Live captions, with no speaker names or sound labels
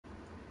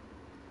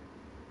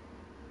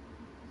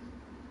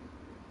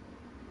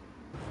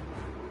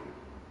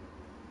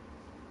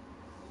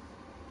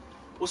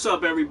What's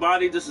up,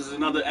 everybody? This is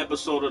another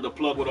episode of The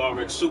Plug with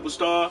RX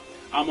Superstar.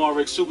 I'm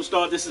RX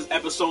Superstar. This is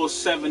episode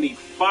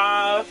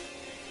 75.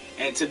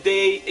 And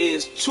today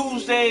is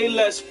Tuesday.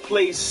 Let's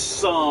play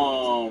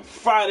some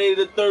Friday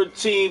the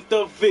 13th,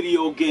 the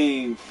video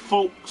game,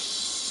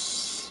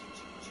 folks.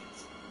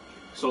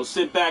 So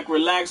sit back,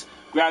 relax,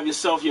 grab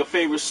yourself your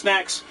favorite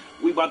snacks.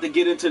 We about to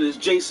get into this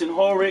Jason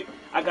Horrick.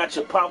 I got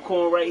your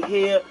popcorn right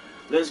here.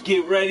 Let's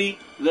get ready.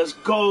 Let's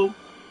go.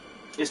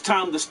 It's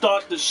time to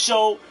start the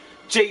show.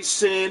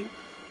 Jason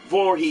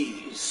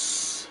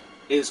Voorhees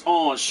is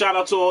on. Shout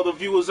out to all the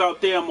viewers out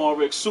there. I'm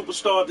RX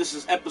Superstar. This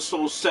is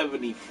episode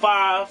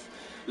 75.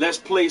 Let's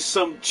play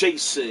some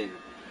Jason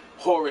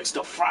Horrick's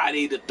the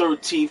Friday the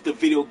 13th, the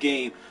video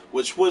game,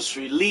 which was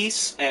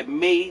released at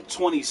May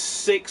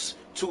 26,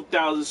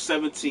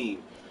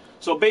 2017.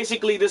 So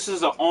basically, this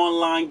is an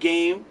online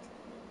game.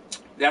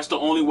 That's the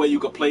only way you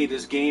can play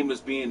this game,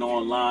 is being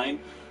online.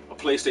 A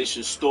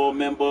PlayStation Store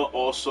member.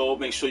 Also,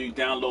 make sure you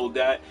download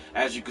that.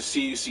 As you can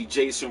see, you see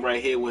Jason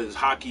right here with his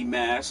hockey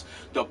mask.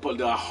 The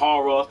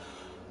horror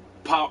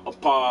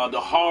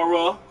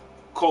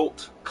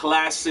cult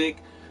classic.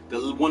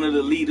 One of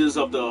the leaders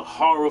of the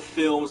horror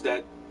films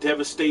that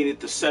devastated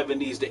the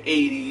 70s, the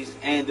 80s,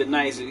 and the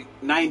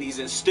 90s,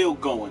 and still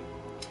going.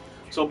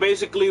 So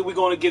basically, we're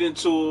going to get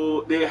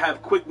into. They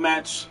have quick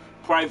match,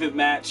 private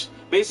match.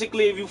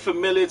 Basically, if you're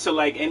familiar to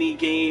like any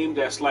game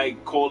that's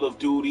like Call of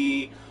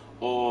Duty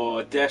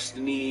or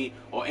Destiny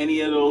or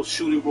any of those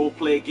shooting role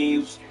play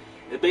games,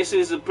 it basically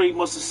is pretty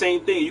much the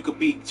same thing. You could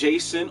be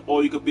Jason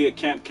or you could be a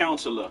camp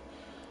counselor.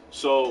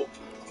 So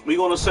we're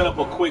going to set up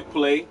a quick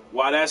play.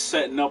 While that's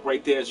setting up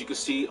right there, as you can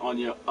see on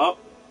your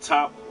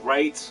upper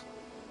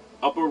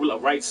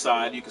right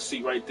side, you can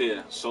see right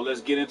there. So let's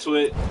get into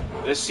it.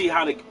 Let's see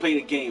how to play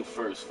the game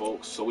first,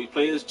 folks. So we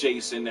play as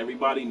Jason,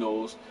 everybody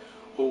knows,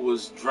 who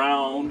was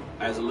drowned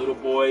as a little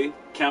boy.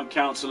 Camp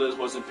counselors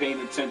wasn't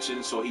paying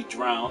attention, so he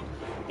drowned.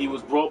 He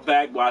was brought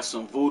back by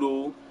some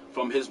voodoo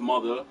from his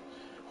mother,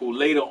 who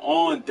later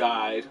on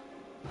died,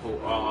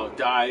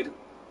 died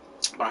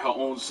by her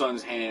own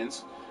son's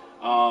hands.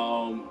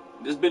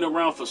 This has been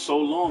around for so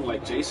long.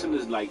 Like, Jason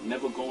is like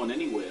never going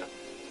anywhere.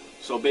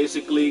 So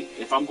basically,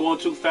 if I'm going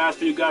too fast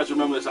for you guys,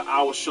 remember it's an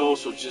hour show,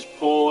 so just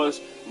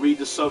pause, read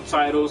the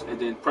subtitles, and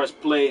then press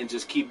play and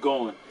just keep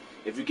going.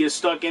 If you get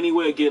stuck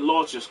anywhere, get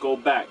lost, just go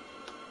back.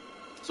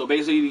 So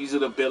basically, these are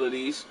the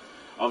abilities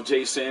of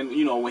Jason.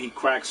 You know, when he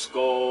cracks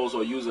skulls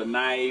or use a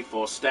knife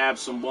or stab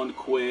someone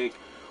quick.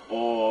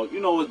 Or, you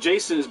know,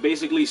 Jason is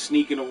basically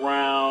sneaking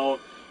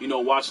around, you know,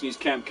 watching these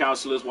camp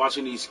counselors,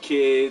 watching these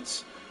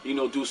kids, you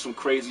know, do some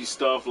crazy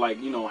stuff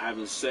like, you know,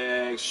 having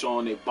sex,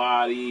 showing their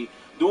body,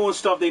 doing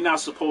stuff they're not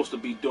supposed to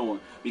be doing,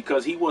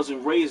 because he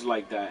wasn't raised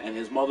like that. And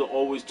his mother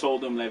always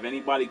told him that if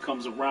anybody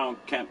comes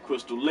around Camp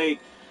Crystal Lake,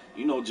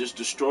 you know, just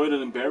destroy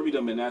them and bury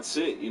them, and that's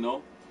it, you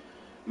know.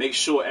 Make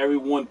sure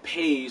everyone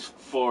pays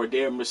for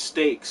their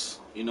mistakes,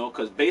 you know,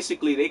 because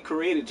basically they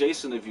created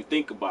Jason, if you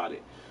think about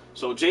it.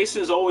 So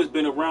Jason's always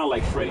been around,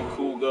 like Freddy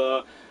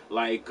Krueger,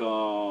 like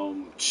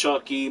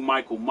Chucky,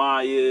 Michael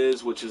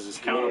Myers, which is his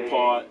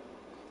counterpart,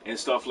 and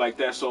stuff like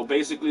that. So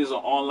basically it's an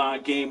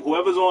online game.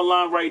 Whoever's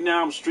online right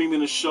now, I'm streaming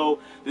the show.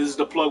 This is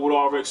The Plug with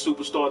RX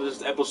Superstar. This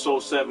is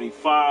episode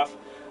 75.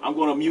 I'm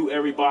going to mute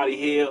everybody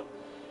here.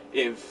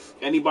 If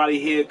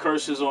anybody here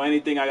curses or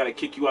anything, I gotta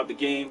kick you out the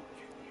game.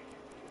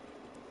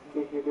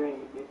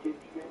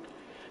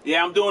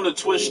 Yeah, I'm doing a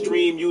Twitch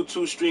stream,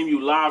 YouTube stream.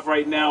 You live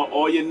right now.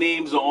 All your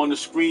names are on the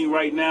screen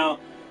right now.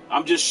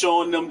 I'm just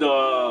showing them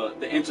the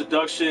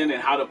introduction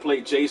and how to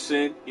play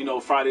Jason. You know,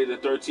 Friday the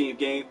 13th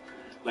game.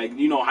 Like,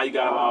 you know how you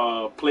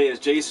gotta play as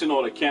Jason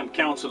or the camp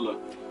counselor.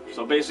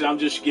 So basically, I'm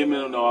just giving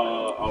them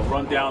a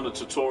rundown, a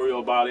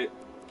tutorial about it.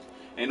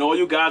 And all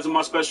you guys are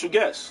my special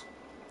guests.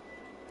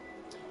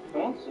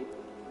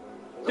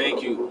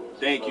 Thank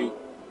you.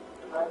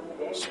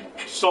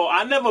 So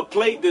I never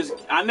played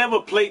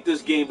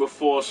this game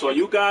before, so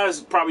you guys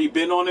probably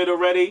been on it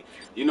already.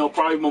 You know,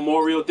 probably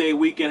Memorial Day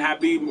weekend.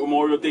 Happy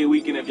Memorial Day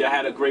weekend if you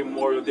had a great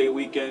Memorial Day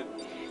weekend.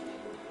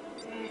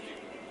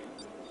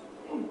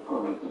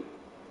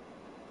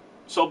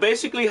 So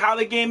basically how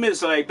the game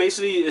is, like,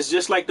 basically it's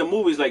just like the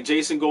movies, like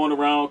Jason going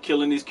around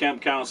killing these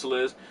camp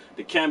counselors.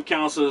 The camp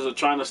counselors are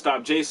trying to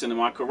stop Jason,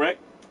 am I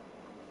correct?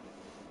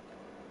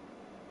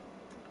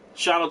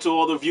 Shout out to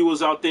all the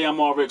viewers out there.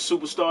 I'm RX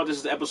Superstar. This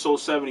is episode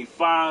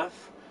 75.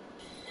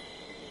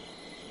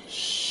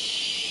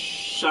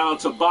 Shout out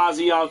to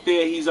Bazzi out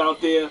there. He's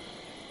out there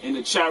in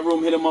the chat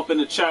room. Hit him up in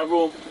the chat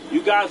room.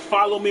 You guys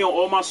follow me on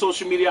all my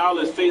social media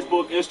outlets: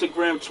 Facebook,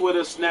 Instagram,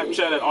 Twitter,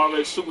 Snapchat at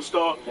RX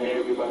Superstar. Hey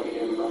everybody.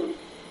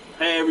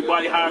 Hey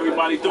everybody. How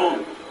everybody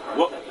doing?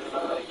 What?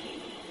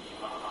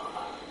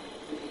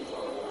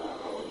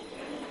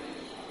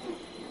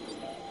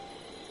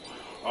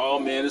 Oh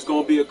man, it's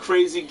gonna be a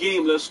crazy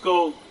game. Let's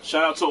go.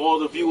 Shout out to all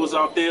the viewers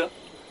out there.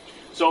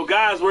 So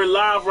guys, we're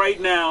live right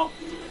now.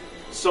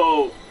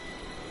 So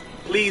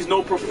please,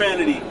 no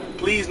profanity.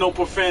 Please, no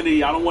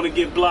profanity. I don't want to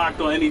get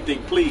blocked or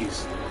anything.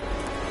 Please.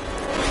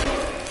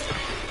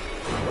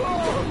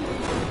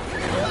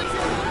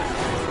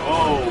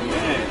 Oh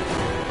man.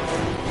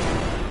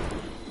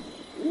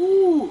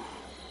 Ooh.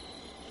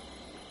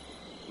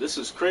 This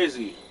is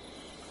crazy.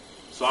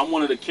 So I'm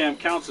one of the camp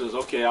counselors.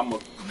 Okay, I'm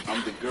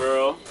the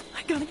girl.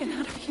 I gotta get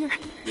out of here.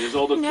 There's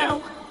all the now.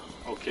 camp.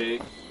 Okay.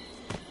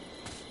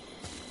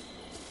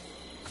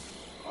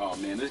 Oh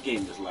man, this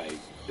game is like,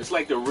 it's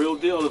like the real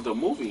deal of the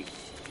movie.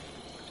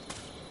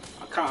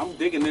 I'm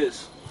digging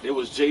this. There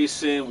was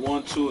Jason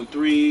 1, 2, and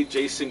 3.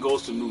 Jason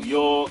goes to New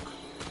York.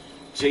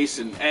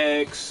 Jason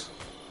X.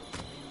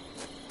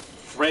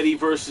 Freddy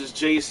versus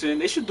Jason.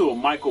 They should do a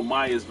Michael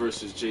Myers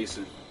versus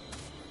Jason.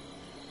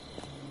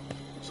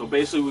 So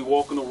basically we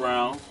walking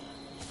around.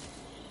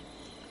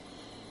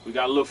 We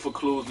gotta look for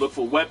clues, look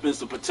for weapons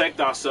to protect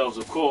ourselves,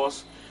 of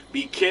course.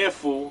 Be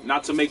careful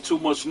not to make too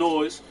much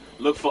noise.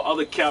 Look for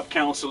other camp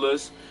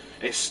counselors.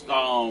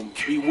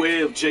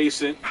 Beware of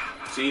Jason.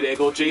 See, there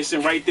go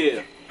Jason right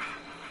there.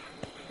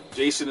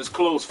 Jason is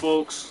close,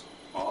 folks.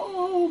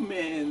 Oh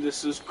man,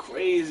 this is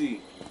crazy.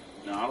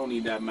 No, I don't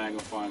need that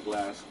magnifying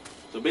glass.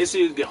 So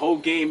basically the whole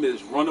game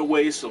is run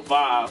away,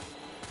 survive,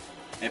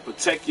 and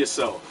protect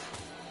yourself.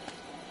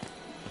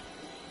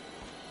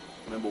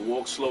 Remember,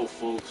 walk slow,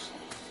 folks.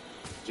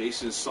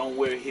 Jason's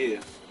somewhere here.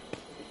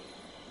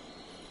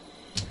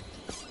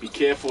 Be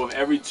careful of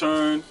every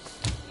turn.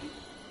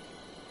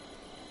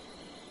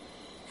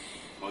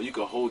 Oh, you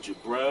can hold your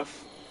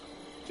breath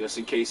just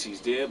in case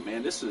he's there.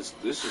 Man, this is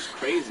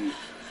crazy.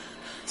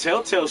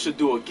 Telltale should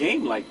do a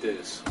game like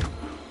this.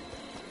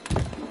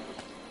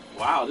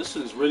 Wow, this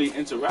is really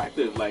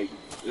interactive. Like,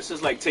 this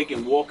is like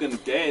taking Walking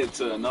Dead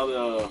to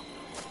another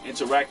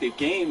interactive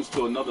games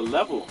to another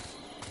level.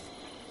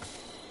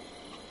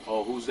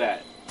 Oh, who's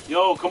that?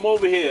 Yo, come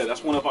over here.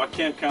 That's one of our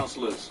camp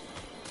counselors.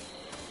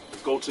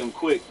 Let's go to him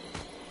quick.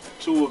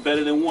 2 are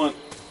better than 1.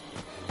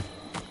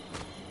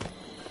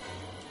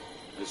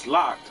 It's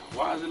locked.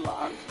 Why is it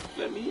locked?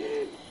 Let me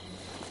in.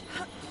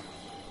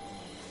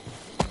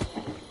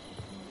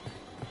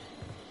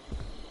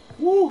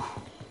 Woo!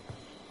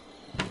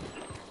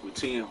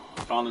 Routine.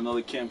 Found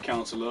another camp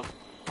counselor.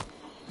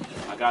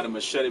 I got a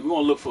machete. We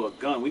want to look for a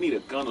gun. We need a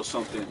gun or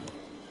something.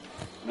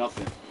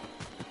 Nothing.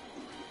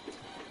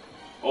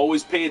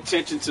 Always pay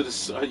attention to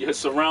your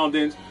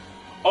surroundings.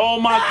 Oh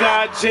my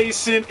God,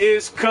 Jason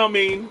is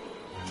coming.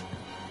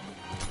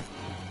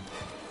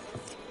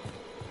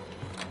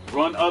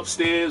 Run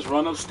upstairs,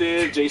 run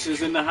upstairs.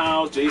 Jason's in the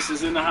house,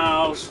 Jason's in the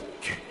house.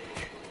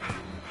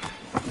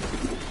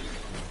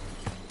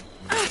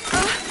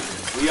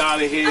 We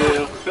out of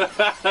here.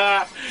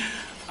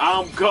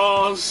 I'm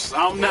gone.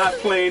 I'm not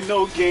playing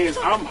no games.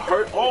 I'm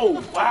hurt.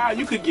 Oh, wow,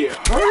 you could get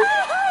hurt.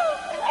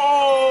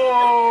 Oh.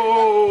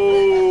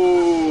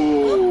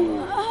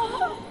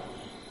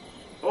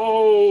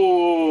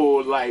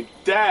 Oh, like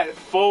that,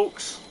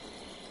 folks.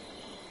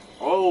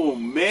 Oh,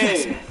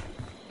 man.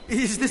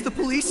 Is this the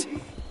police?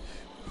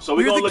 So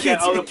we're going to look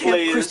at other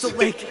players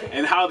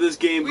and how this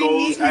game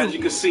goes. As you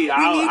can see,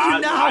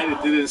 I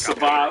didn't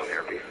survive.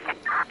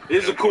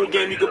 This is a cool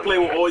game you can play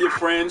with all your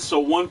friends. So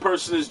one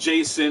person is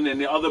Jason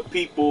and the other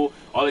people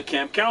are the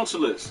camp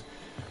counselors.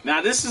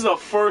 Now this is a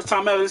first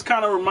time ever. This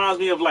kind of reminds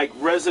me of like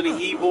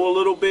Resident Evil a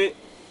little bit.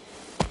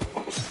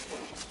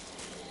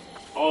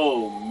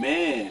 Oh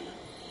man.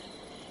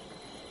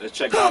 Let's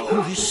check out.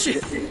 Holy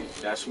shit.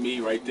 That's me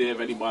right there, if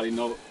anybody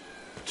knows.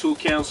 2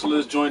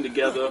 counselors joined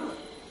together.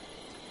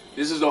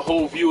 This is the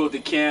whole view of the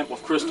camp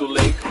of Crystal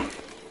Lake.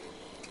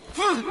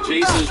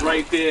 Jason's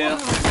right there.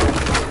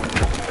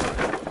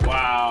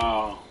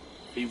 Wow.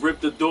 He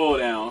ripped the door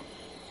down.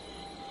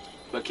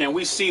 But can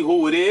we see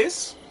who it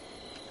is?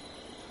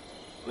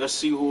 Let's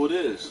see who it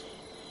is.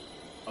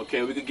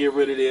 Okay, we can get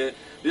rid of it.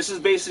 This is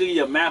basically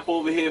your map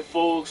over here,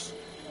 folks.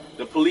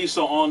 The police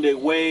are on their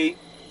way.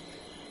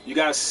 You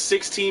got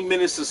 16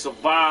 minutes to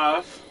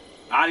survive.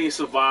 I didn't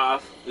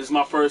survive. This is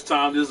my first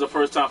time. This is the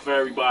first time for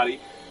everybody.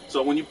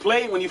 So when you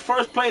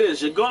first play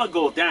this, you're gonna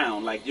go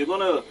down. Like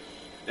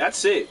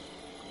that's it.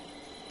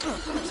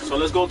 So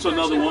let's go to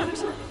another one.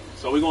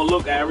 So we're gonna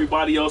look at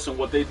everybody else and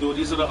what they do.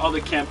 These are the other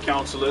camp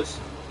counselors.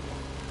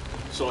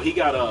 So he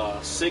got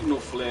a signal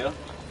flare.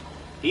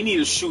 He need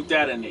to shoot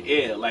that in the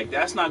air. Like,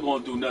 that's not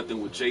gonna do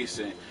nothing with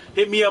Jason.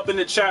 Hit me up in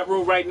the chat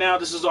room right now.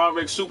 This is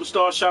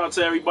Rxsuperstar. Shout out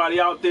to everybody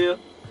out there.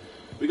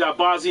 We got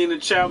Bozzy in the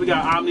chat. We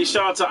got Omni.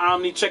 Shout out to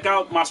Omni. Check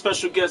out my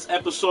special guest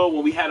episode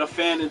when we had a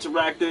fan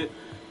interacted.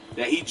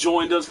 That he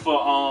joined us for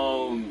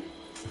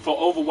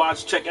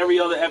Overwatch. Check every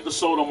other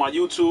episode on my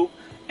YouTube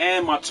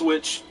and my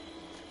Twitch.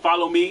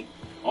 Follow me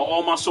on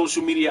all my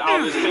social media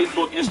outlets: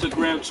 Facebook,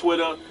 Instagram,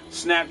 Twitter,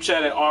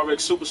 Snapchat at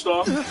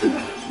Rxsuperstar.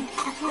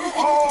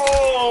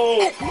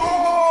 Oh!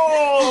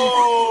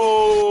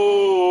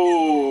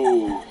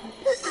 Oh!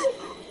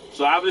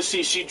 So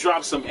obviously she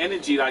dropped some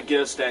energy, I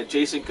guess, that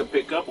Jason can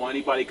pick up or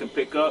anybody can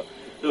pick up.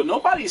 Yo,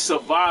 nobody's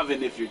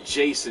surviving if you're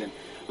Jason.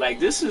 Like,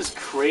 this is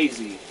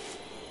crazy.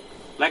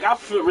 Like, I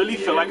really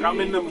feel like I'm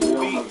in the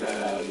movie.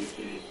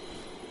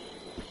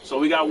 So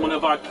we got one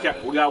of our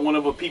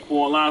people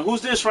online.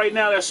 Who's this right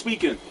now that's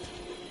speaking?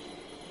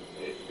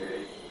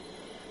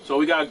 So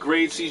we got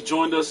Grades. He's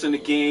joined us in the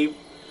game.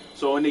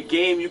 So in the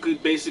game, you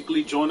could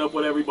basically join up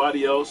with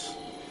everybody else.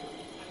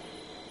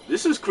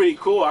 This is pretty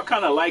cool. I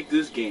kind of like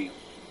this game.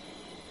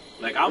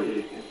 Like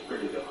It's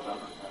pretty good.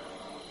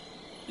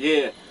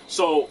 yeah.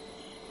 So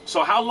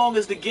how long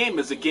is the game?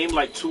 Is the game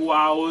like 2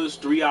 hours,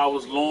 3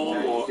 hours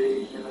long, or?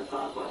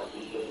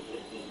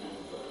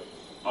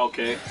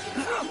 Okay.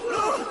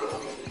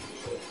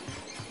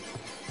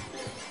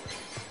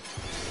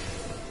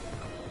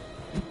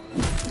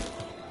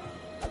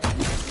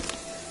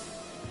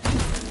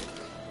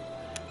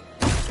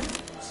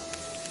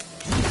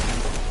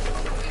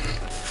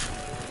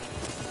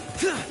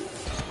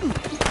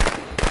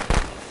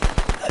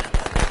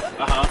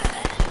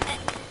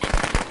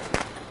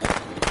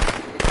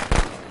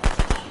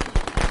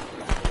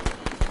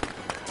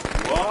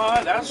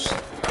 What? That's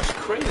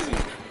crazy.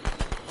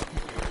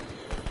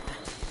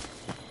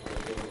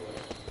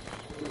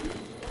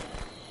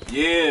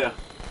 Yeah.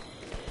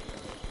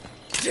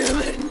 Damn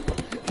it!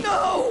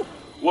 No!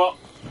 Well,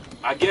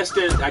 I guess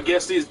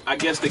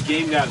the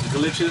game got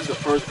glitches, the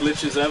first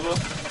glitches ever.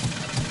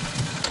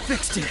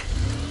 Fixed it.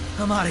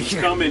 I'm out of He's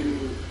here.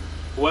 coming.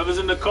 Whoever's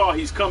in the car,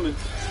 he's coming.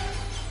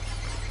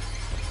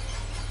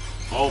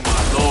 Oh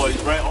my lord,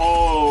 he's right.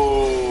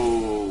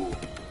 Oh.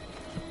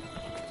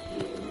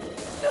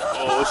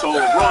 Oh, it's over.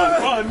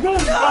 Run.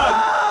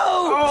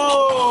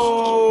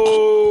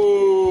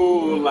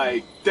 Oh,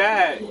 like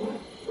that.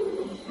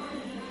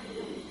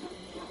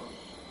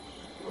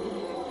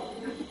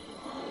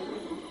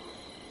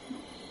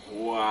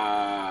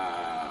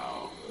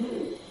 Wow.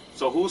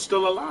 So who's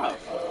still alive?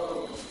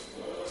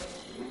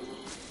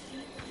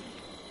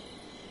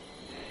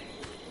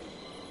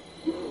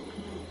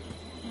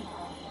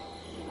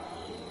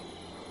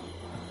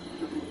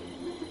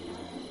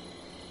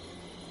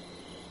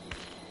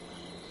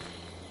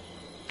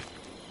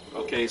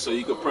 Okay, so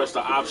you can press the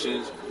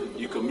options.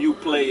 You can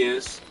mute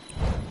players.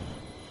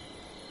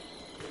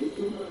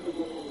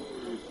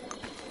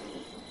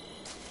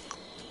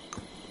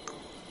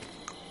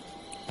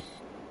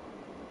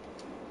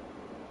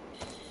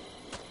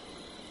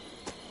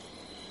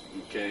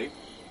 Okay.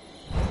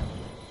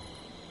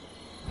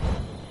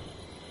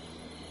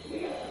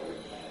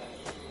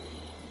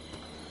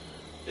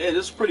 Yeah,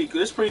 this is pretty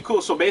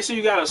cool. So basically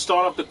you gotta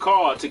start up the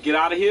car to get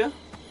out of here.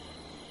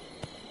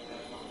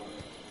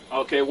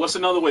 Okay, what's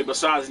another way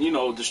besides,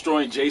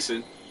 destroying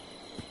Jason?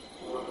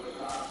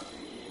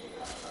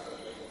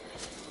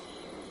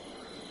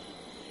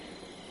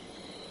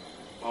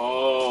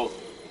 Oh,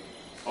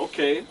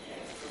 okay.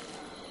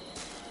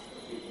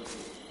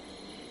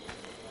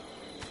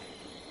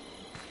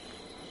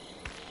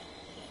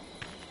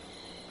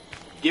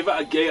 Give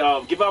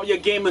out your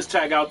gamer's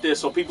tag out there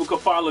so people can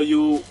follow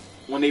you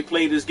when they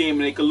play this game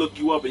and they can look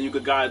you up and you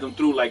can guide them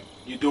through like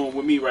you're doing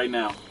with me right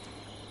now.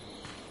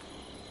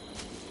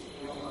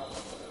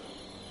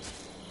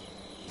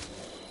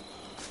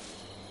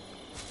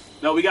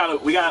 No, we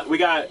got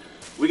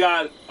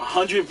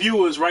 100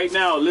 viewers right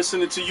now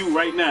listening to you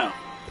right now.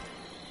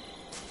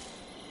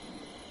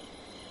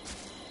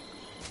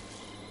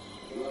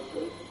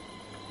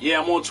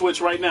 Yeah, I'm on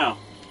Twitch right now.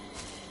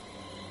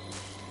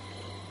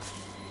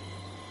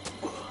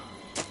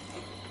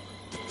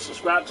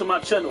 Subscribe to my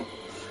channel.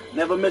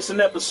 Never miss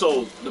an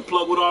episode. The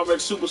Plug with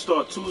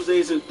Rxsuperstar,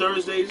 Tuesdays and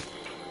Thursdays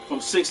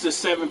from 6 to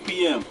 7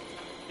 p.m.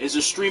 It's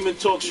a streaming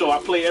talk show. I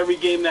play every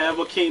game that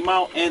ever came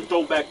out and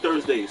Throwback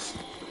Thursdays.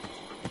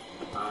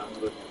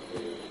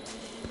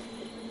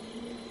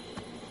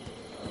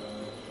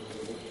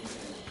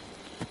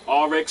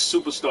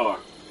 Rxsuperstar.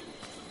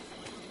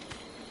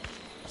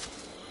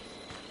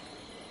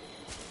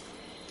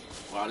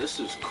 Wow, this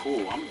is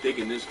cool. I'm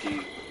digging this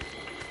game.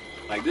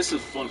 Like, this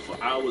is fun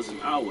for hours and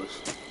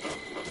hours.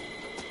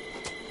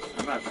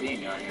 I'm not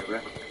seeing you on here, bro.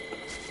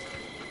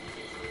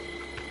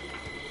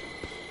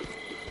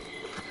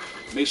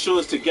 Make sure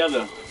it's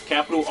together.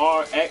 Capital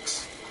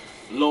RX,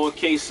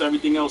 lowercase,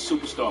 everything else,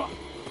 Superstar.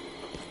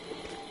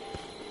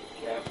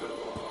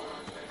 Capital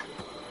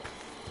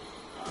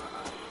R.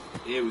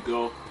 Here we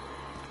go.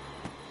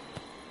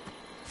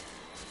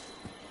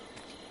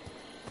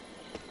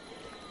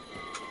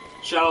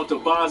 Shout out to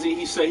Bozzy.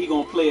 He said he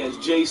gonna play as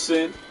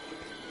Jason.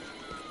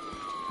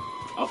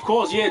 Of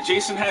course, yeah,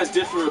 Jason has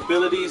different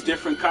abilities,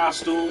 different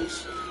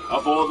costumes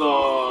of all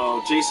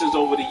the Jasons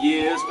over the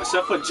years.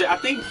 Except for, I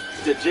think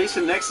the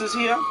Jason X is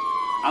here.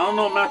 I don't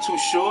know, I'm not too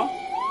sure.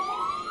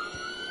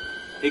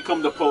 Here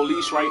come the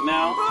police right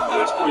now. Oh,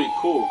 that's pretty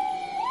cool.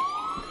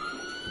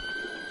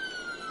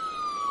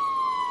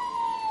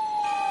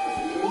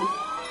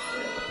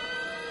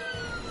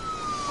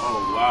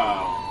 Oh,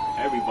 wow.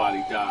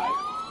 Everybody died.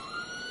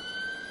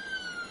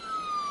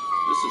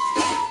 This is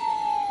fun.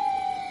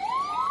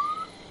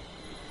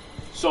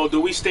 So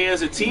do we stay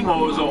as a team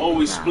or is it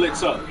always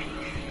splits up?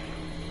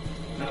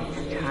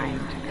 It's time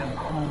to come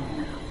home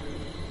now.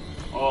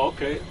 Oh,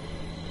 okay.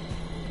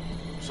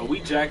 So we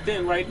jacked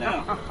in right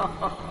now.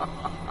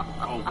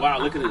 Oh, wow,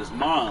 look at his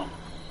mom.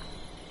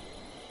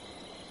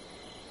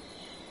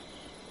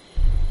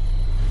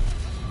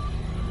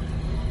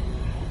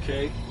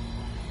 Okay.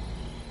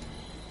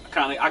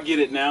 I get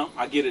it now.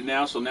 I get it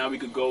now. So now we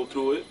could go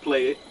through it,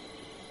 play it.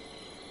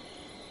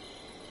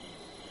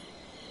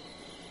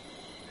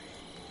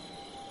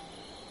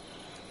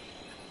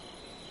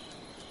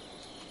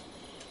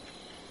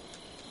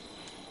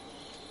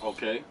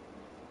 Okay.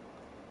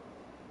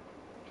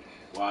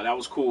 Wow, that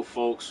was cool,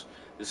 folks.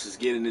 This is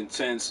getting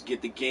intense.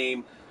 Get the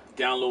game,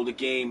 download the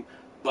game,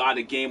 buy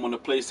the game on the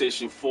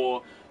PlayStation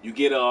 4. You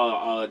get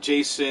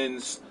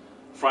Jason's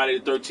Friday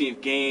the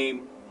 13th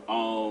game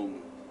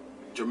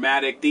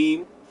dramatic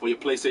theme for your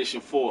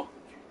PlayStation 4.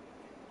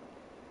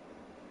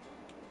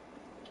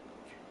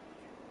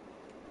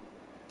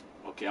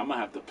 Okay, I'm gonna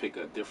have to pick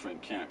a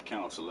different camp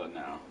counselor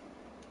now.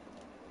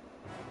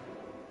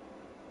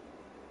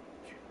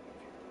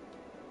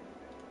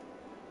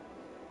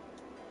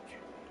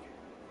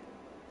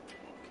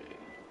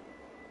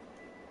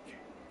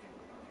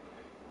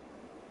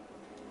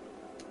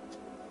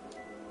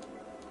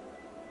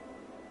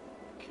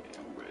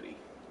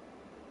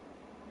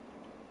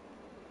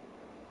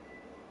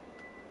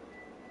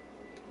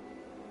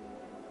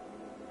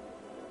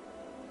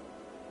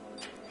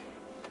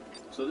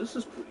 So this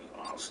is pretty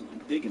awesome. I'm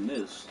digging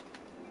this.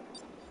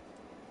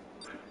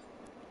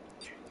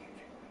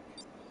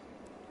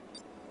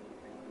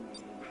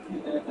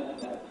 I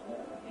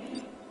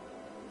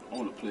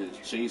want to play as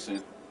Jason.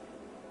 Let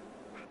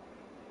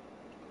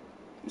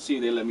me see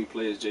if they let me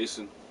play as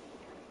Jason.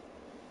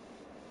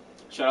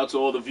 Shout out to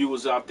all the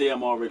viewers out there.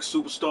 I'm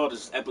Rxsuperstar.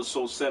 This is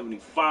episode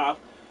 75.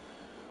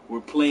 We're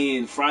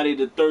playing Friday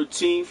the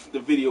 13th, the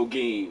video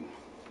game.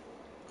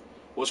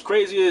 What's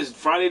crazy is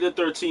Friday the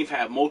 13th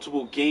had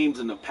multiple games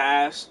in the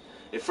past.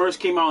 It first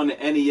came out on the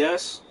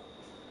NES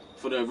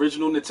for the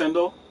original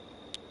Nintendo.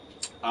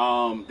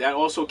 That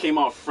also came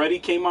out. Freddy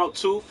came out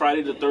too,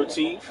 Friday the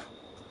 13th.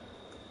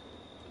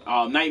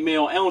 Nightmare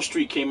on Elm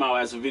Street came out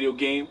as a video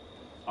game.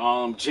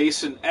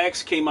 Jason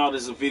X came out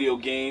as a video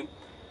game.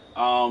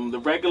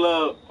 The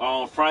regular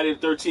Friday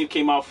the 13th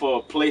came out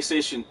for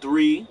PlayStation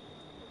 3,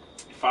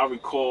 if I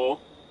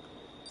recall,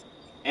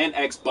 and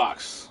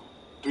Xbox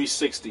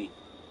 360.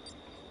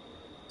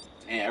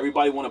 And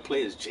everybody want to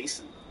play as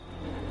Jason.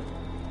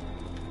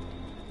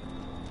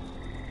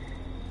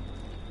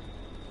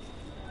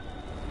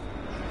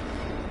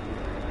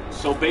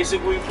 So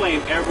basically we're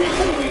playing every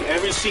movie.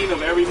 Every scene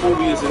of every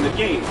movie is in the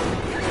game.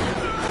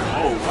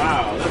 Oh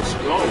wow, let's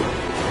go.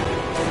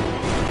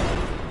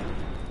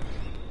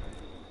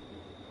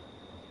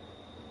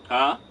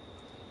 Huh?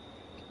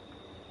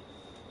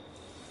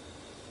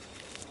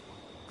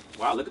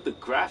 Wow, look at the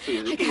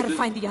graphics. I gotta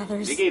find the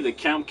others. They gave the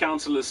camp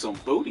counselor some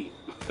booty.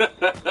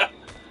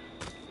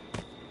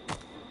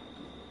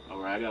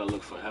 Alright, I gotta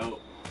look for help.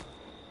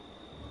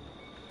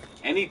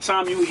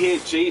 Anytime you hear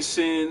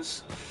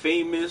Jason's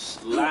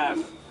famous laugh,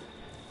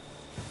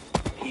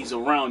 he's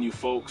around you,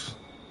 folks.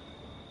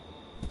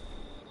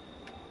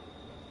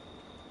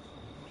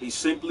 He's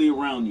simply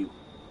around you.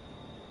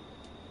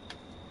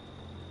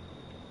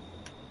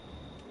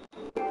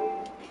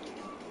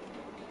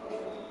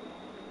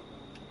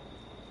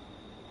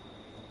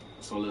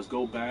 So let's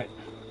go back.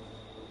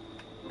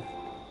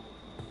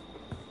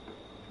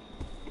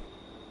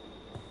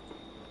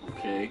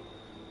 Okay,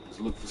 let's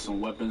look for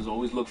some weapons.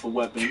 Always look for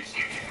weapons.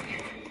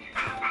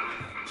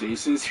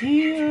 Jason's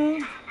here.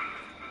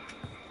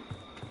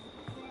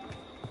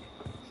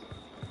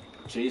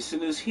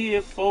 Jason is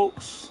here,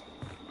 folks.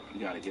 We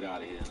gotta get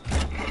out of here.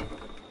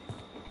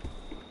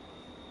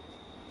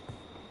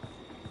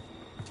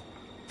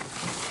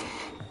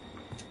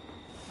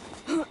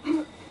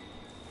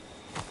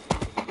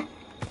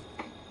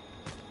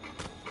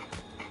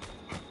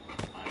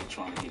 I ain't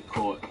trying to get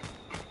caught.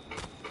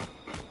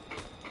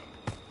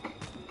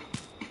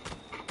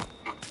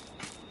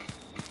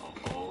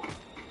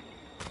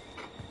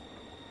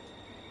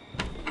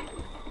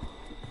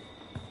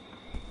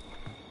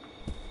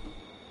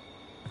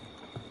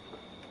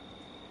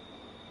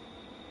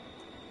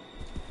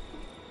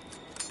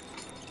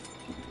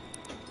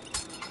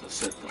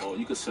 Oh,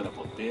 you could set up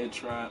a bed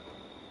trap.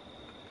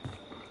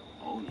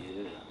 Oh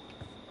yeah.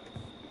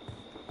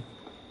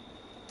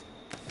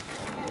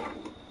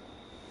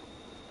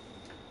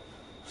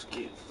 Let's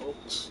get it,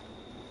 folks.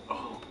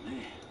 Oh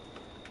man.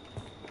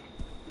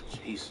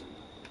 Jason.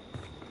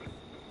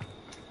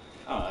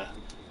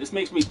 This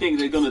makes me think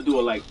they're gonna do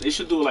it like they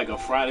should do it like a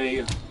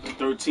Friday the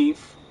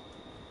 13th.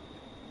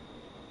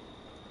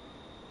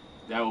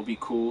 That would be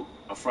cool.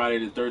 A Friday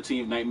the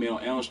 13th, Nightmare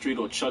on Elm Street,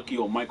 or Chucky,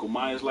 or Michael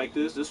Myers like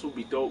this. This would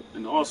be dope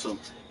and awesome.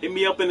 Hit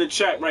me up in the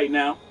chat right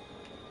now.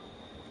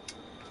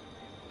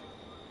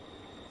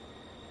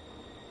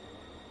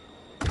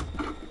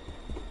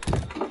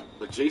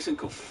 But Jason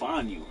could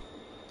find you.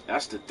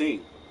 That's the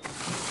thing.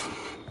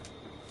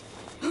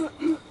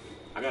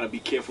 I gotta be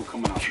careful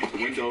coming out the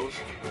windows.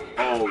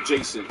 Oh,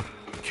 Jason.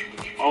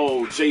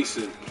 Oh,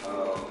 Jason.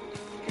 Oh,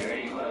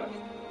 okay, he left.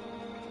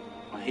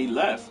 He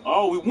left.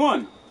 Oh, we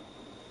won.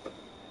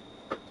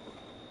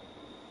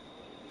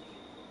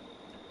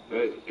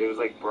 It was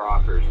like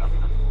Brock or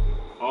something.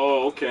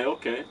 Oh, okay,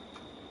 okay.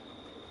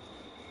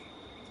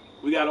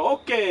 We got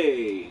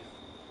okay.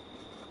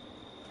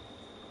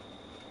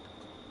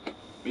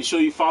 Make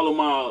sure you follow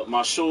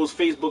my show's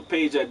Facebook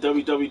page at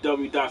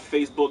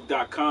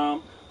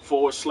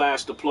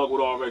www.facebook.com/The Plug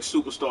with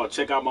Rxsuperstar.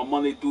 Check out my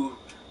Monday through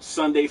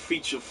Sunday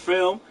feature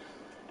film.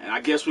 And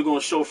I guess we're going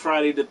to show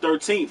Friday the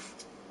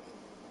 13th.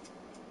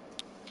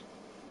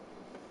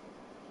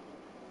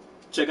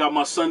 Check out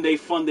my Sunday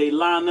Fun Day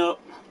lineup.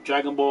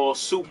 Dragon Ball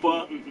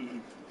Super,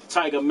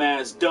 Tiger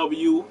Mask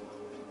W,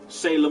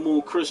 Sailor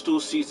Moon Crystal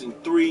Season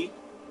 3,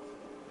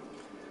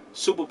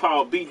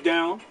 Superpower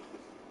Beatdown,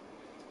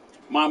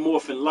 My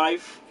Morphin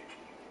Life.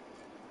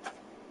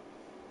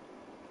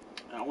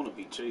 I want to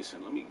be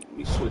Jason. Let me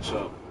switch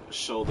up.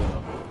 Show the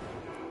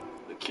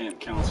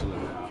camp counselor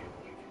now.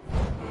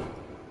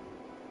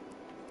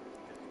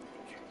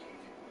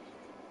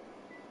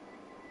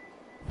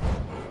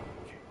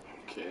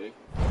 Okay,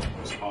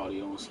 it's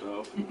audio and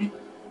stuff.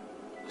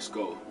 Let's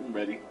go. I'm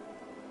ready.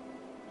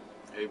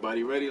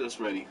 Everybody ready? Let's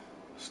ready.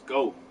 Let's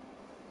go.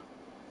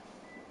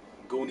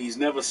 Goonies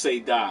never say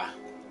die.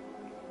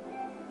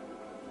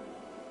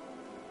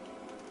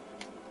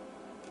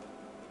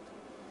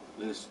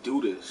 Let's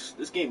do this.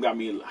 This game got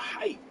me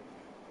hype.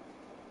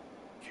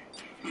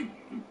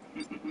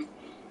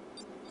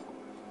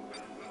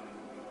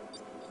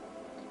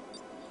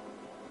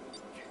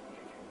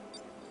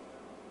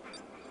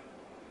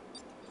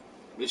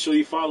 Make sure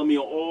you follow me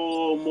on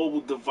all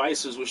mobile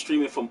devices. We're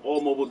streaming from all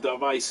mobile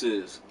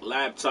devices,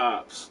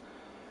 laptops,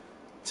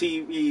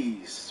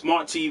 TVs,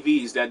 smart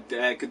TVs that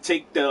can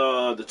take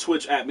the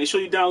Twitch app. Make sure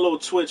you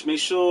download Twitch. Make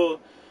sure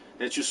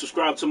that you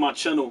subscribe to my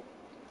channel.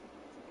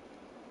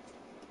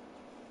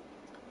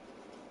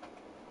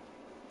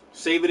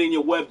 Save it in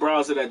your web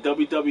browser at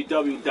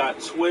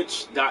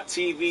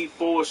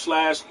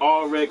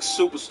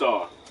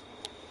www.twitch.tv/Rxsuperstar.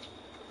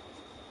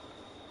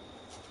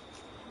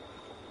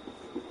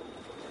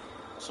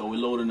 So we're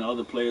loading the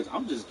other players.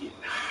 I'm just getting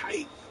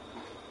hyped.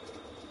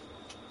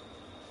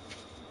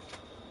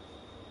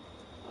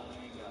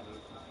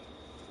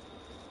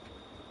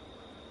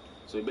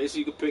 So basically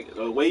you can pick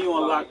the way you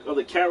unlock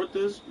other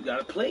characters, you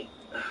gotta play.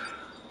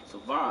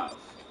 Survive.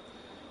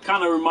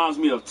 Kinda reminds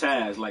me of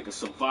Taz, like a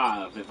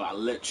survive if I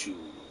let you.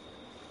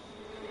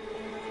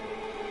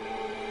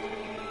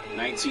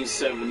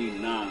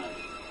 1979.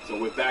 So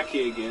we're back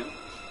here again.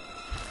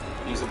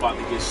 He's about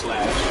to get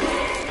slashed.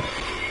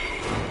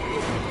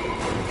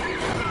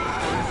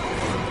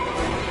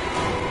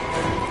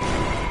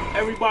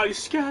 Everybody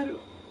scatter.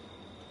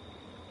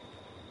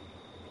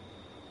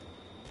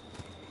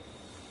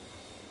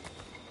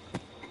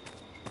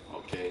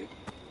 Okay.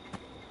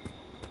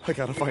 I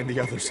gotta find the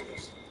others.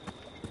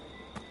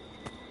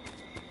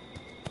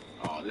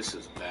 Oh, this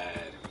is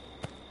bad.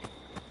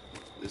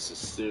 This is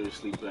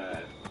seriously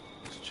bad.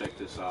 Let's check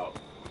this out.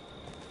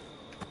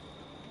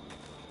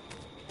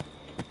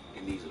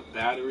 It needs a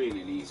battery and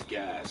it needs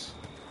gas.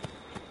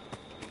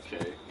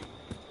 Okay.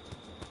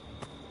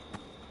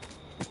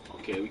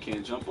 Okay, we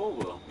can't jump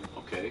over.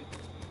 Okay.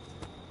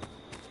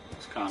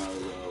 It's kind of a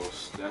little.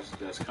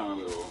 That's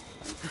kind of a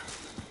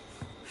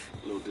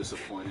little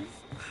disappointing.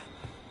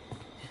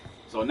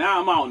 So now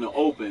I'm out in the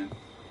open.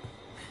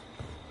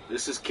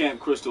 This is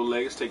Camp Crystal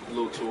Lake. Let's take a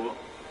little tour.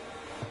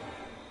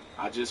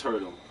 I just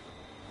heard him.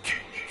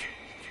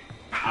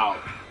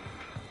 Out.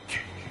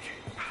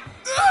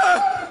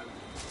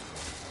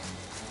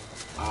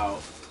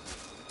 Out.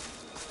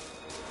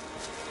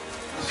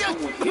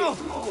 Someone hit.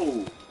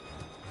 Oh.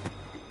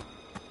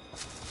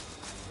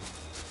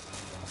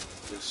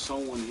 There's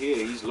someone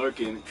here. He's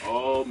lurking.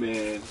 Oh,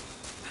 man.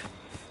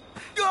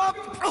 Come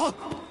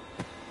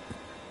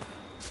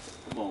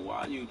on,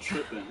 why are you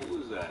tripping?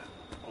 Who is that?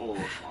 Oh,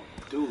 it's my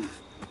dude.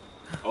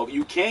 Oh,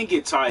 you can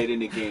get tired in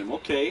the game.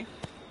 Okay.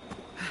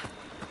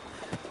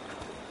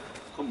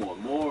 Come on,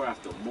 more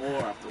after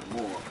more after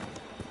more.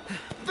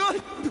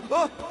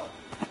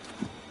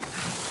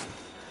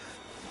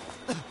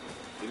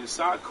 Get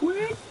inside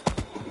quick.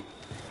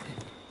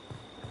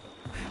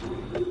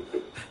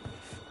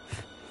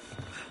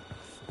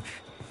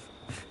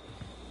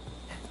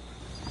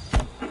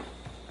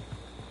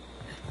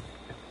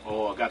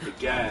 Oh, I got the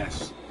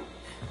gas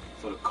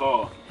for the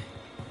car.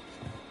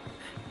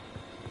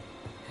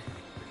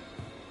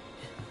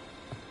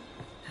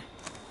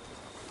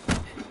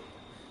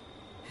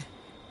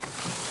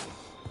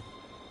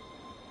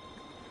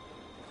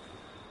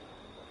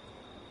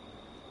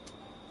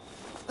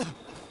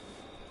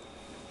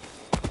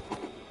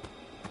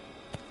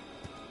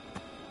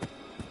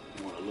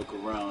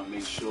 Around,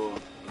 make sure.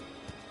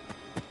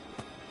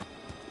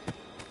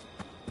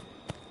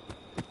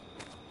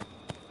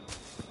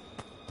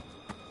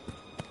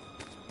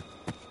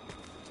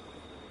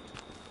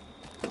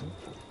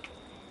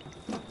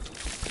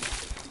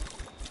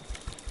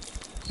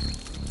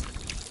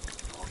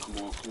 Oh, come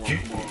on, come on,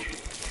 come on.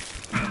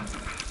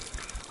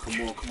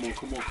 Come on, come on,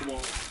 come on, come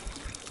on.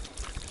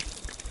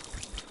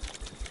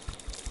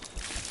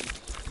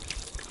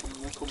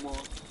 Come on, come on.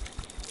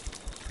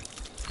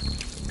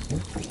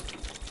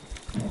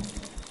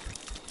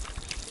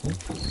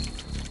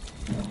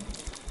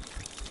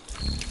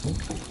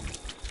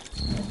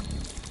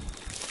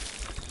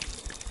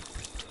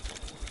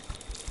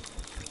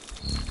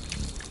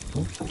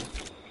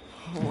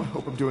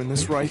 doing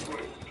this right?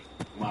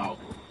 Wow.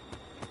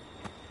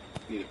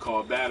 Need a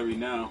car battery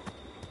now.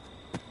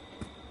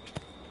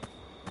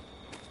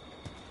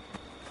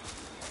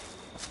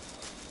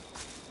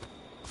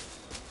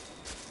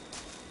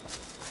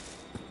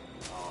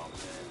 Oh,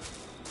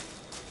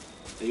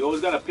 man. You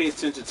always got to pay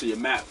attention to your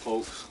map,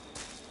 folks.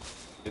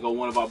 There go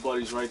one of our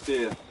buddies right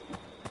there.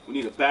 We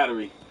need a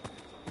battery.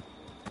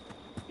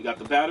 You got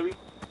the battery?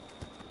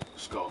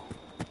 Let's go.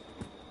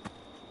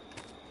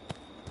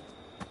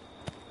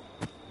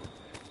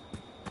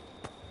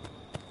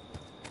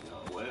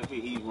 Wherever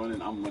he's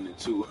running, I'm running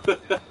too.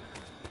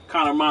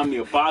 Kind of remind me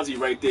of Bozzy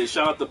right there.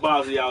 Shout out to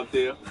Bozzy out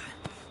there.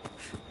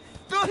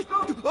 Come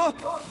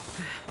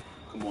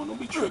on, don't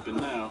be tripping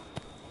now.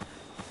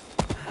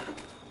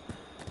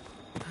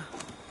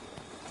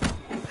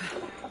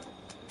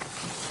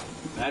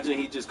 Imagine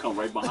he just come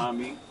right behind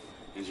me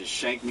and just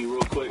shank me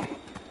real quick.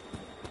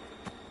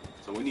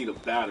 So we need a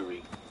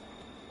battery.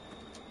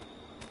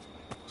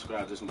 Let's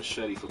grab this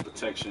machete for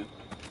protection.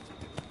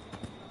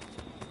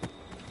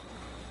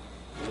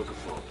 We're looking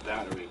for a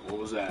battery. What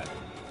was that?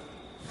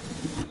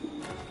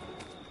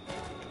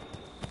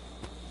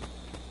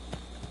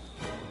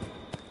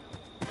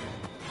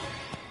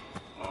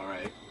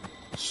 Alright.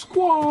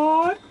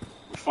 Squad!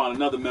 We found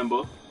another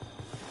member.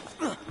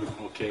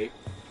 Okay.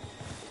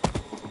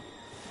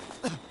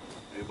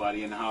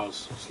 Everybody in the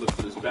house. Let's look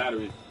for this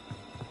battery.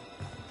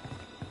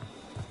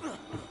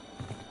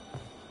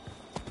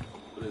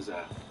 What is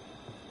that?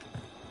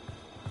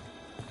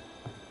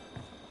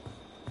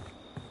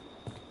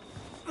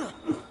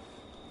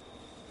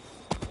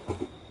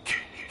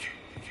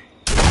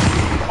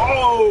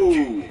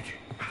 Oh!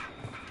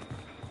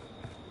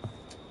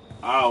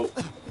 Out.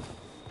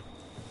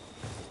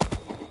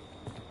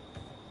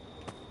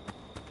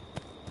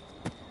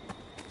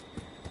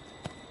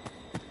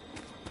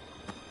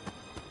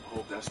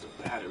 Hope that's the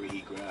battery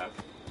he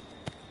grabbed.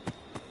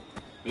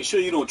 Make sure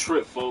you don't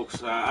trip,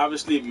 folks.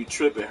 Obviously, if you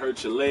trip, it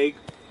hurts your leg.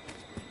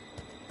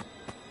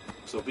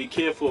 So be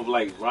careful of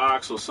like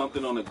rocks or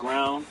something on the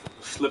ground,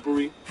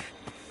 slippery.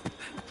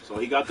 So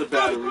he got the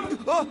battery.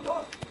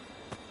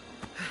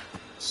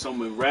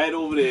 Someone right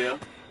over there.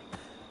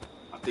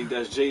 I think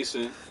that's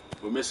Jason.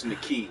 We're missing the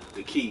key.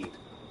 The key.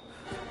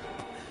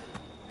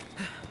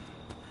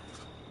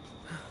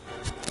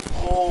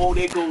 Oh,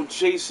 there go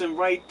Jason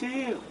right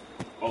there.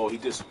 Oh, he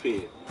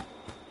disappeared.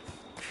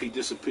 He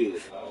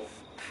disappeared.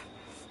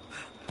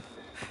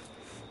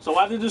 So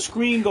why did the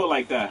screen go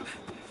like that?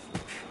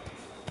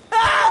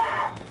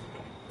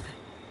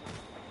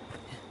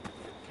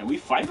 Can we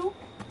fight him?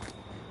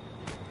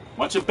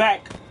 Watch your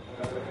back.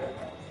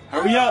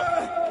 Hurry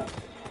up.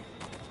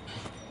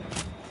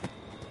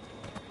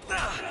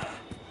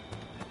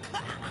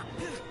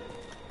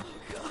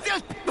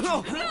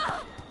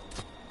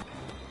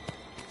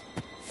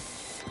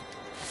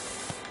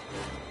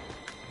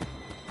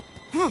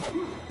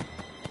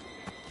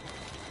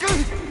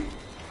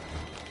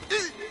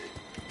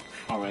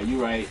 All right,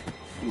 you're right.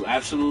 You're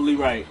absolutely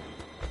right.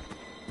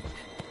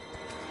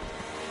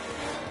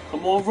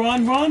 Come on,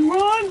 run, run,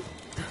 run!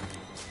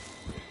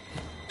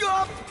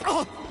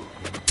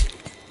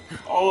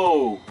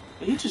 Oh,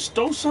 did he just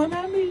throw something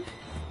at me?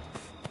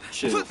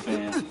 Chill,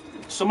 fam.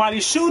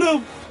 Somebody shoot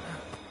him!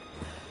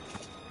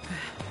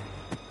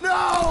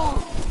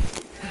 No!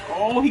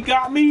 Oh, he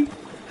got me?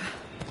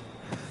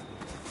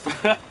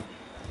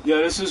 Yo,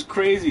 this is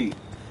crazy.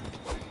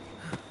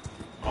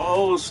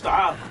 Oh,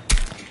 stop.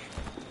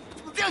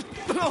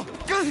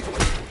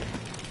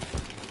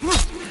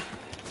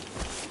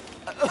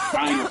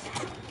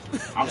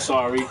 I'm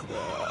sorry.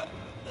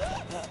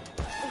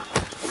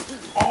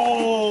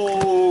 Oh!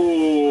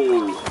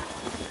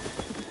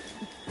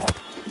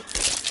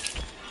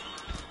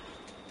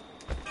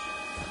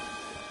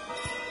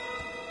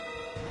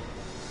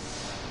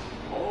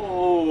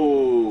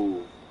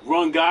 Oh!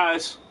 Run,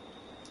 guys.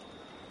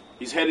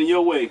 He's heading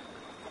your way.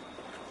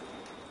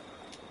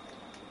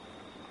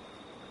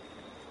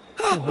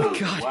 Oh my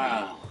God.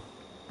 Wow.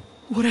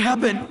 What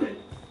happened?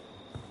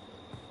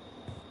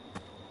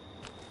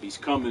 He's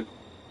coming.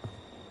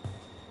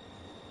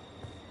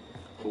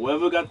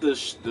 Whoever got the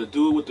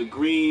dude with the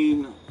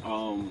green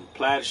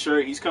plaid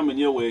shirt, he's coming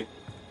your way.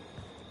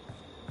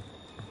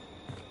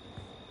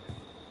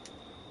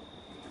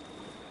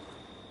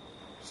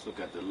 Let's look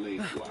at the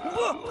lake.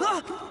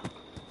 Wow.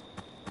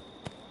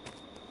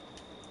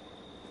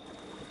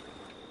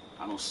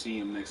 I don't see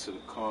him next to the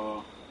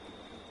car.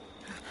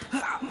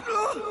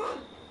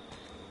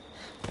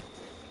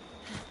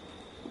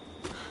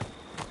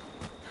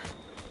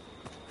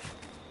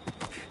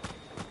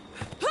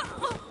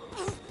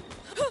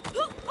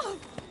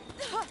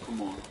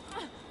 Come on.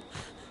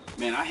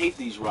 Man, I hate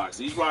these rocks.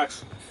 These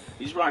rocks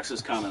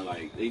is kind of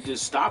like, they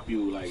just stop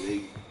you. Like,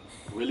 they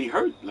really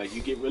hurt. Like,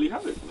 you get really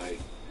hurt. Like,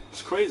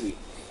 it's crazy.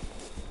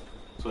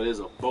 So there's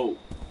a boat.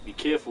 Be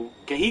careful.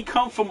 Can he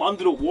come from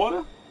under the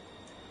water?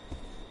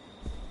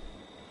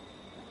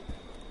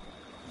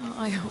 Well,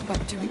 I hope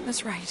I'm doing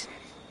this right.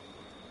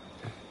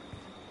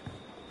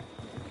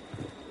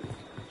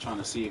 Trying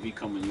to see if he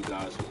coming, you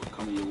guys,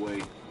 coming your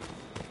way.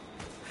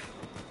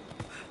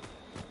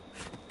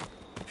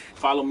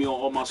 Follow me on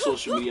all my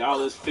social media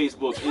outlets: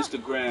 Facebook,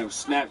 Instagram,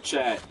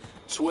 Snapchat,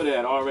 Twitter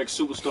at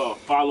Rxsuperstar.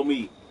 Follow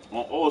me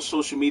on all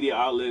social media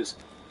outlets.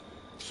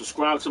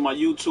 Subscribe to my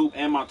YouTube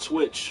and my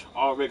Twitch,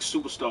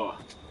 Rxsuperstar.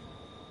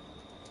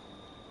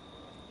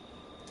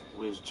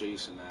 Where's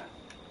Jason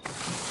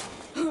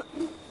at?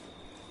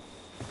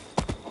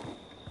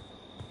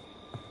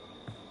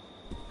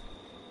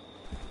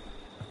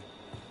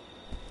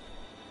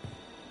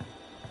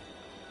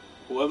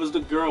 Whoever's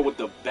the girl with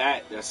the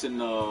bat that's in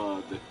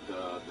the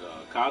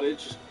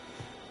cottage,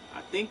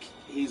 I think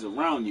he's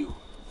around you.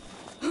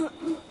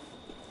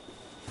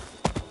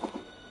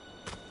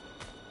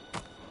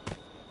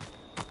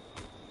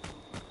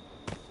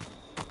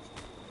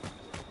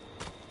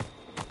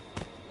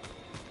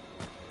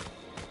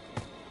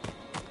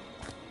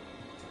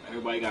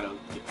 Everybody gotta,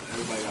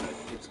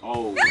 it's,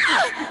 oh.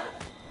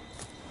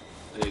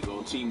 There you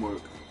go,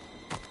 teamwork.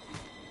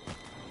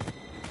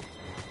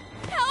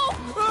 Help!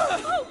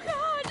 Oh,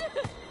 God!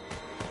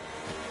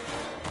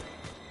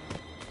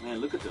 Man,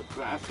 look at the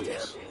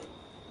graphics.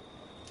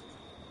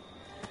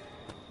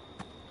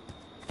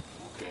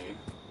 Okay.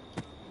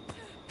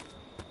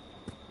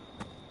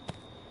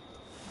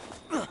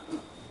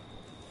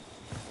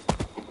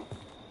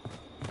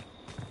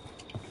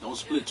 Don't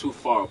split too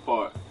far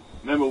apart.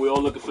 Remember, we're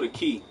all looking for the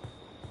key.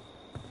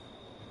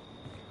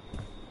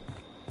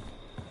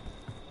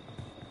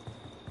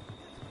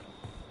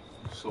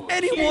 So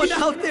Anyone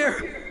out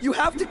there? You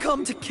have to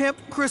come to Camp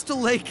Crystal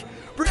Lake.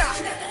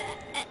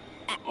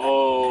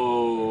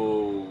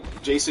 Oh,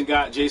 Jason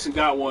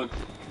got one.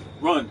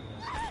 Run.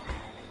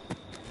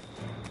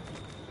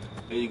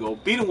 There you go.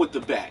 Beat him with the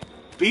bat.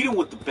 Beat him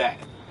with the bat.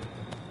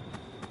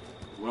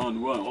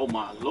 Run, run. Oh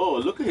my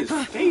Lord, look at his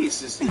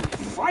face. It's in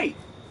fright.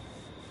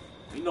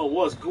 You know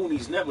what's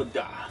Goonies never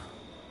die.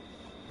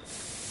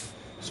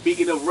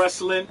 Speaking of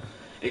wrestling,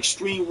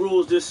 Extreme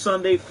Rules this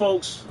Sunday,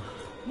 folks.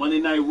 Monday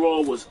Night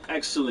Raw was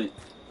excellent.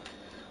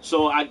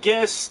 So I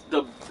guess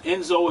the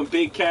Enzo and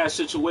Big Cass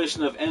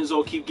situation of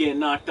Enzo keep getting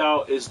knocked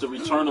out is the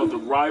return of the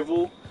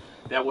rival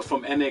that was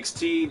from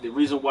NXT. The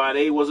reason why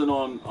they wasn't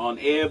on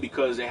air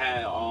because they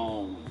had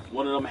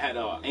one of them had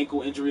an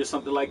ankle injury or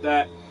something like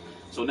that.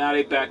 So now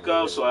they back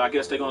up. So I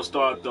guess they're gonna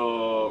start the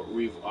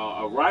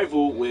a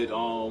rival with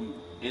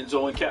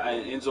Enzo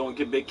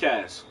and Big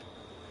Cass.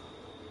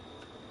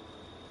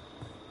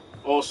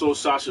 Also,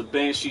 Sasha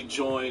Banks, she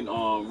joined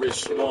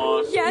Rich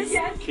Swann. Yes,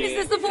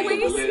 is this the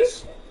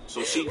police?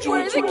 So she We're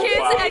joined the kids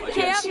 205 at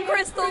against Camp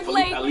Crystal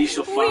Lake.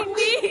 Alicia Fox, We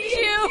need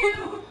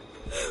you.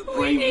 We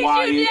Bray need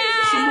Wyatt, you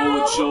now.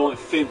 Samoa Joe, and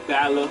Finn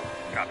Balor.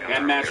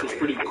 That match was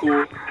pretty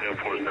cool.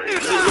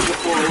 Just looking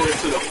forward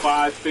to the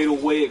 5 Fatal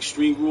Way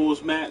Extreme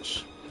Rules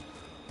match.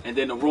 And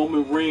then the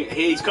Roman Reigns.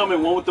 Hey, he's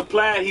coming. One with the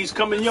plaid. He's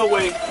coming your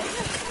way.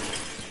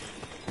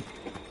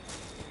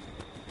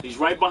 He's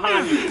right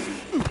behind you.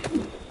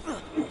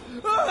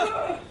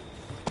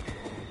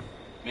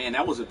 Man,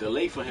 that was a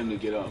delay for him to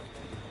get up.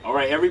 All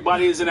right,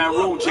 everybody is in that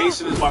room.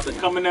 Jason is about to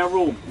come in that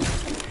room.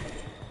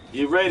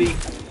 Get ready.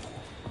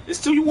 It's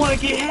still you want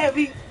to get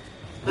heavy?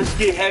 Let's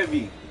get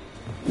heavy.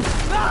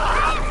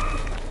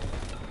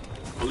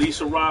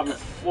 Police arrive in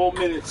 4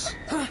 minutes.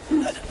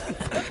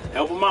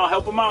 Help him out,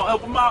 help him out,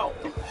 help him out.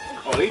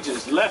 Oh, they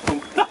just left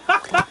him.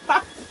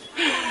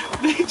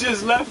 They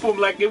just left him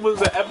like it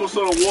was an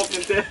episode of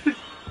Walking Dead.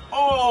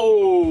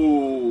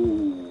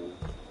 Oh.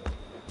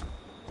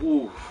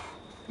 Ooh.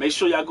 Make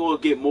sure y'all go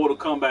get Mortal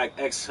Kombat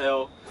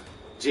XL.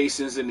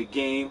 Jason's in the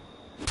game.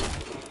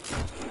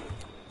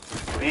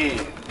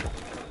 Man.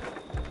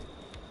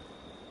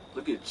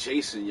 Look at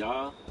Jason,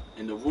 y'all.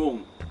 In the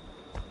room.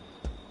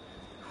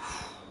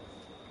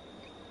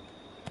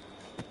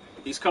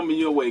 He's coming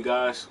your way,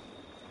 guys.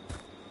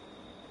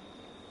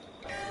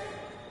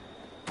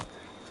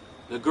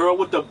 The girl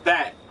with the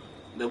bat.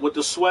 With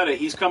the sweater.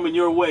 He's coming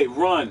your way.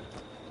 Run.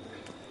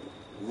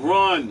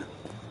 Run.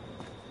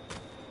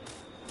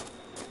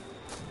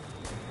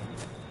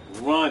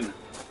 Run.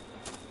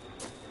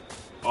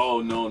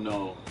 Oh, no,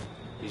 no.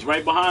 He's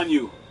right behind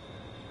you.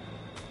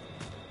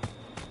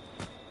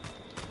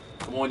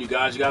 Come on, you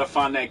guys. You got to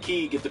find that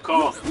key. Get the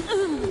car.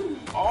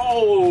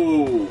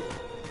 Oh.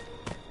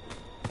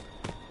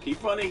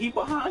 Keep running. He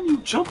behind you.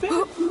 Jump in.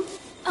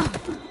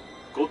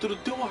 Go through the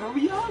door.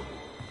 Hurry up.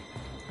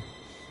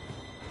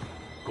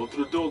 Go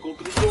through the door. Go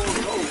through the door.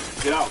 Go.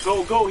 Get out.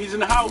 Go, go. He's in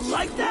the house.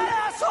 Like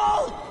that,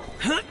 asshole!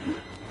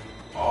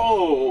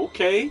 Oh,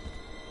 okay.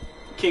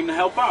 Came to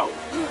help out.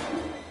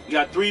 You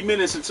got 3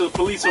 minutes until the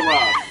police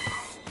arrive.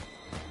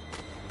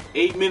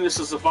 8 minutes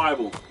of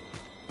survival.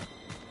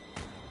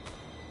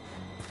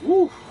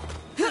 Woo.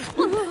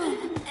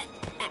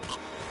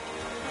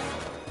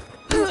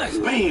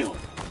 Bam.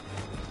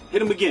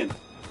 Hit him again.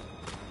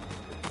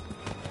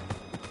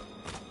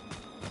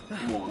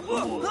 Come on,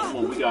 come on, come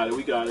on. We got it,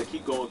 we got it.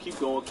 Keep going, keep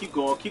going, keep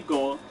going, keep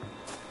going.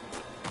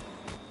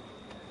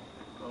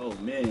 Oh,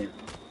 man.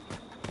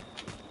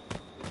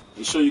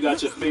 You sure you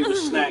got your favorite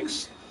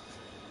snacks?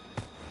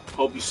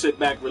 Hope you sit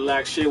back,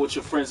 relax, share with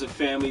your friends and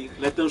family.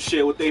 Let them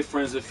share with their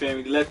friends and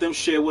family. Let them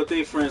share with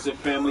their friends and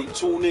family.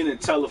 Tune in and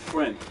tell a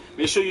friend.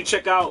 Make sure you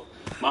check out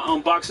my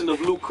unboxing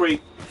of Loot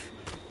Crate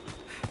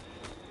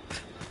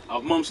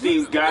of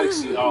Mumstein's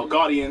Galaxy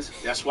Guardians.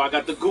 That's why I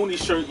got the Goonie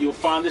shirt. You'll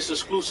find this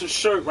exclusive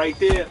shirt right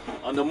there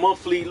on the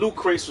monthly Loot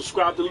Crate.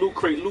 Subscribe to Loot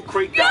Crate,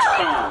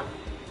 lootcrate.com.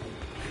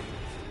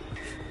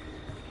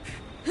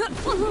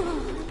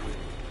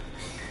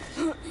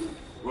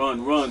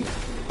 Run, run.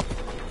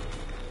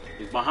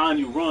 He's behind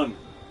you, run.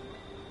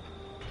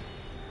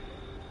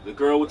 The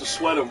girl with the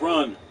sweater,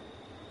 run.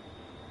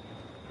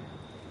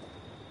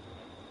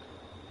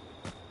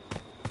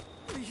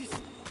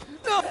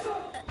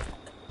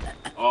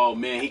 Oh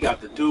man, he got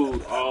the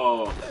dude.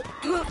 Oh,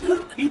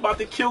 he about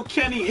to kill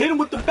Kenny. Hit him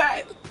with the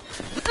bat.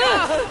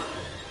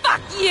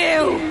 Fuck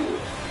you!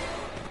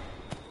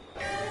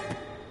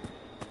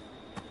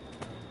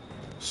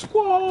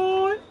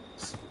 Squad.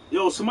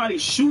 Yo, somebody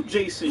shoot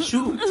Jason.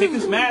 Shoot him. Take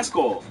his mask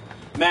off.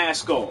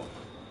 Mask off.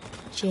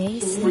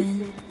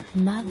 Jason,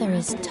 Mother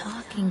is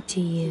talking to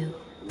you.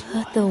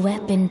 Put the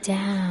weapon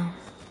down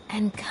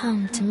and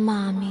come to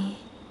Mommy.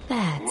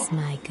 That's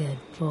my good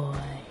boy.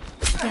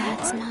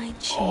 That's my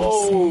Jason.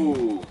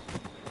 Oh.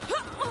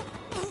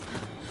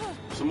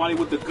 Somebody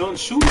with the gun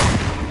shoot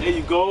him. There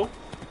you go.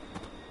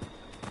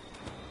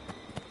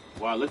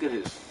 Wow, look at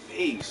his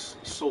face.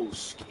 He's so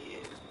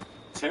scared.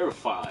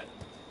 Terrified.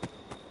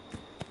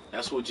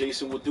 That's what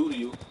Jason would do to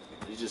you.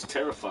 He's just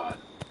terrified.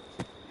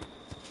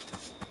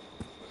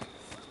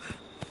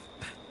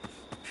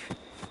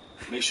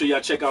 Make sure y'all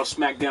check out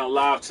SmackDown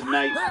Live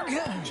tonight.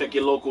 Check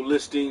your local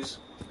listings.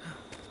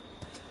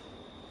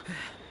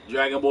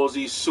 Dragon Ball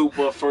Z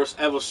Super, first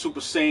ever Super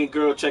Saiyan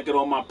Girl. Check it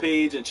on my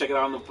page and check it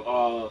out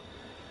on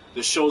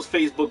the show's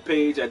Facebook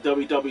page at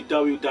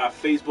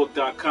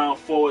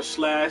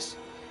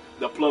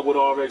www.facebook.com/The Plug with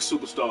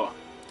Rxsuperstar.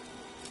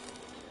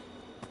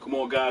 Come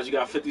on, guys, you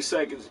got 50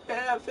 seconds.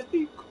 Yeah,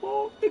 50. Come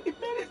on, 50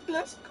 minutes.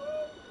 Let's go.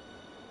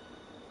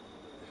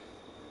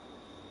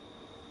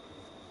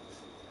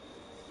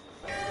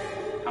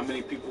 How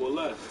many people are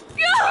left?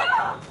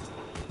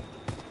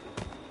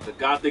 The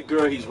gothic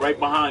girl, he's right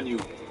behind you.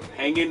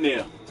 Hang in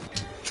there.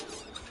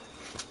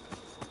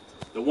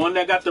 The one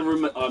that got the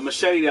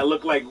machete that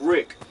looked like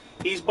Rick.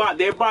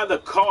 They're by the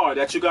car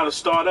that you got to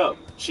start up.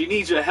 She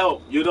needs your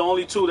help. You're the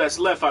only two that's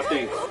left, I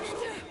think.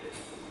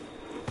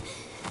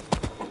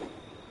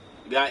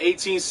 You got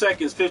 18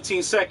 seconds,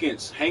 15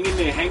 seconds. Hang in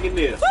there, hang in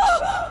there.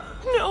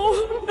 No.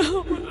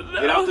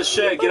 Get out the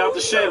shed, get out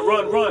the shed.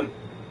 Run, run.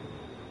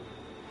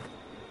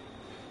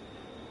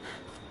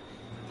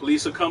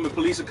 Police are coming,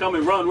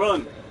 run,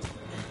 run.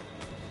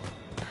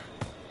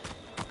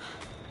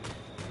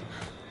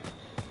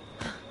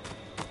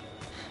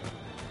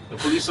 The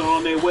police are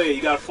on their way.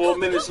 You got 4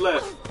 minutes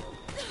left.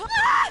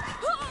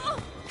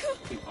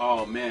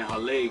 Oh man, her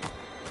leg.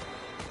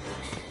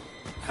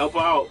 Help her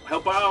out,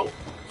 help her out.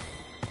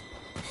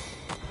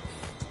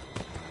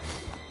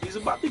 He's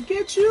about to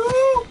get you.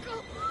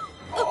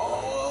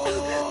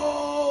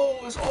 Oh,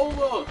 it's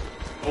over.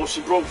 Oh,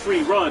 she broke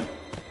free, run.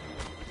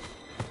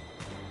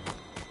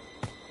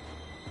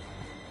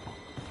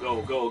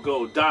 Go, go,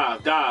 go,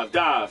 dive, dive,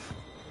 dive.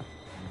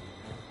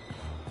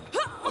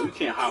 Oh, you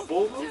can't hop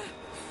over?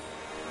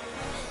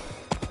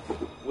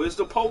 Where's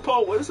the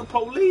popo? Where's the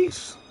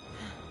police?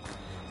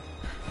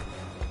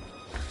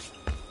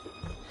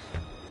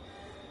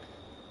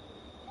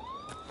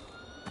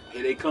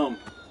 Here they come.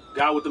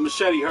 Guy with the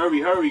machete,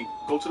 hurry, hurry.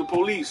 Go to the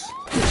police.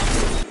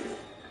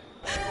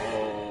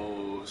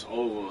 Oh, it's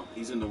over.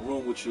 He's in the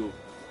room with you.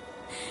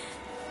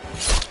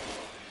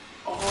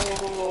 Oh.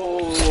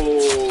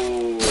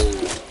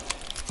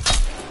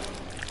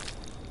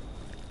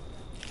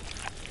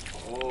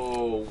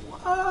 Oh,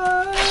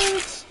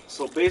 what?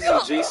 So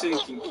basically, Jason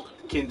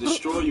can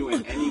destroy you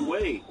in any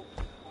way.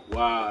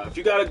 Wow. If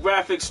you got a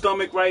graphic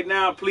stomach right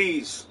now,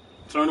 please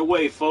turn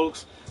away,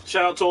 folks.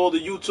 Shout out to all the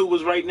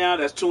YouTubers right now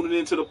that's tuning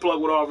into the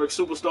Plug with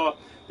Rxsuperstar.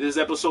 This is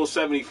episode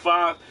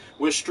 75.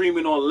 We're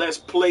streaming on Let's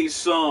Play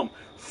Some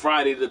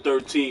Friday the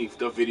 13th,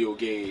 the video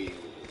game.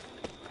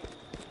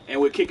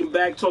 And we're kicking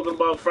back talking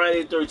about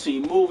Friday the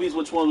 13th movies.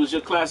 Which one was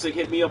your classic?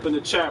 Hit me up in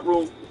the chat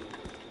room.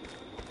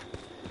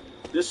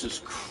 This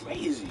is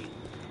crazy.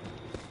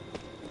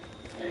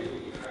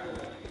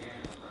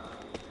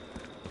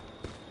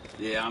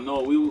 Yeah, I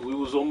know. We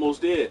was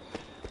almost there.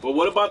 But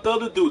what about the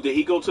other dude? Did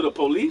he go to the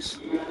police?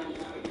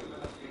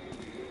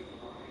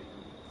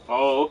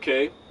 Oh,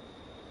 okay.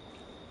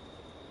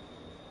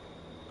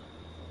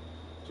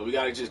 So we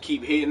gotta just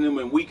keep hitting him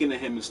and weakening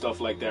him and stuff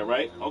like that,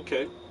 right?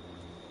 Okay.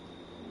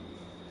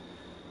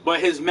 But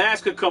his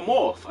mask could come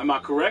off. Am I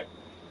correct?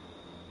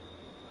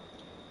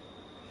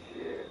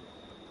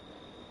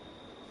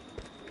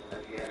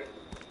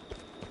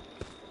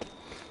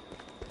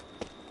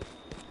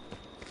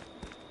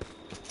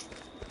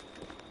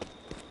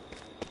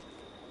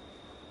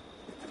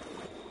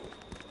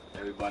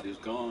 Everybody's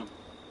gone.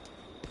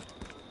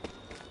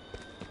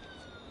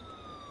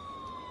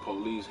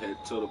 Police, head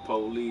to the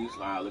police.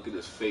 Ah, look at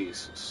his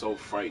face. It's so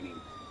frightening.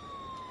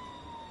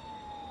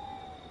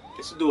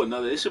 They should do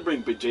another. They should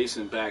bring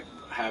Jason back,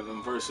 have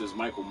him versus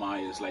Michael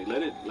Myers. Like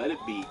let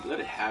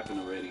it happen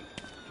already.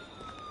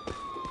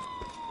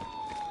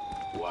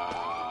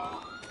 Wow.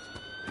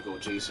 There go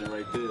Jason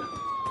right there.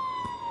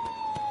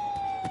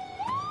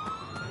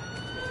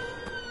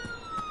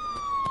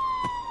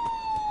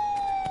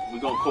 We're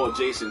gonna call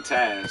Jason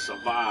Taz.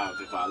 Survive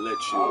if I let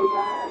you.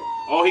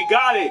 Oh, he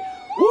got it.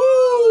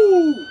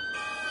 Woo!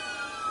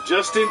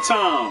 Just in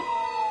time.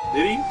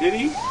 Did he? Did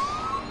he?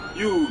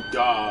 You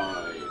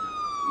died.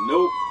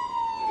 Nope.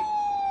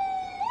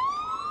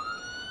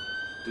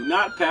 Do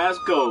not pass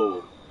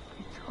go.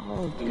 It's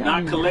all Do done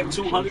not collect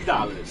now,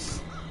 $200.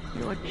 Jason.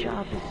 Your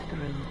job is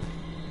through.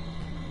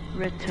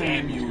 Return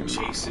Damn you, to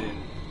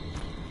Jason.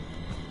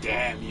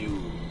 Damn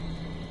you.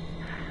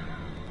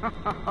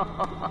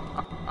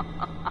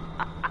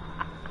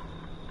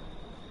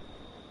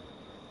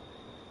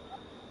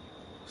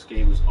 This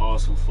game is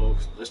awesome,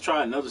 folks. Let's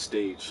try another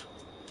stage.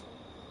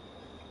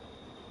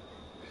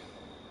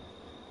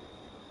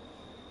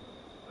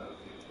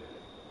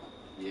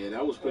 Yeah,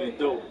 that was pretty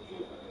dope.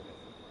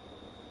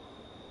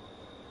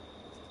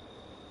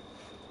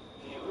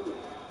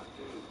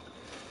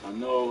 I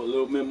know, a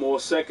little bit more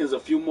seconds, a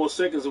few more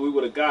seconds, and we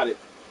would have got it.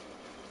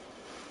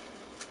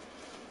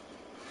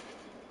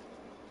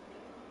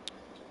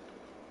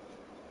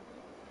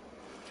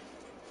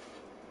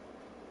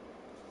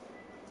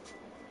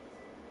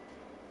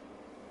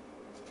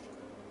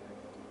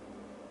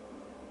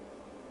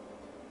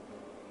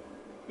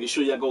 Make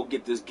sure y'all go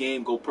get this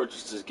game, go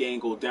purchase this game,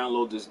 go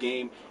download this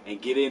game,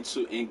 and get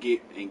into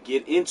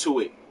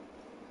it.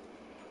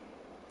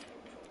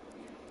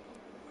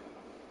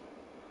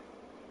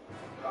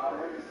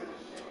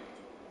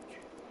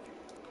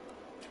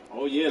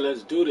 Oh yeah,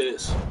 let's do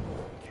this.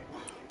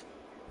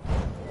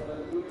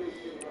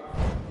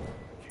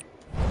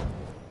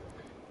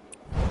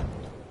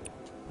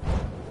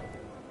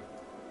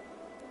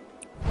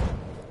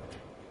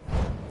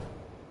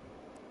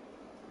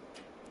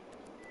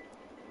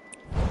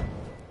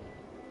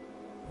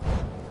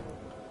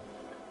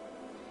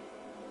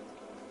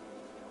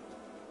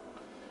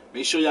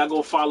 Make sure y'all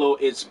go follow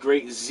It's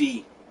Great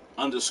Z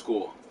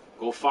 _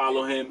 Go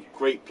follow him.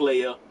 Great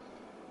player.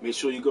 Make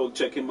sure you go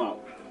check him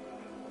out.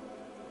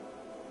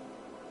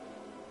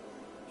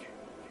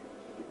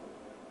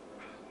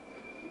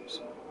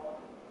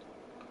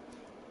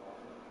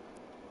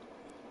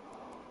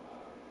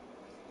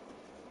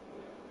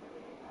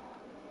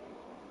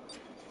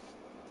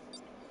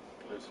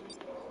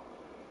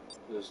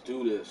 Let's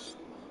do this.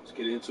 Let's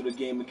get into the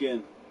game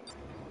again.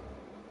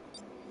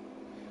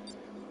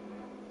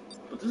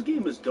 But this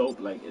game is dope.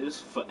 Like, it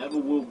forever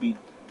will be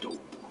dope.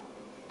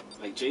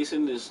 Like,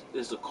 Jason is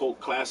a cult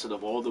classic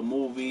of all the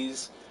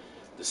movies,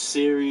 the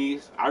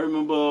series. I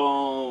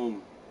remember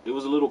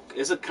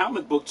it's a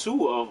comic book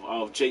too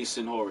of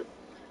Jason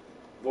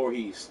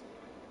Voorhees.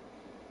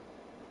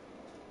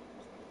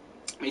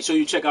 Make sure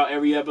you check out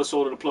every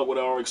episode of The Plug with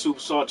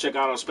Rxsuperstar. Check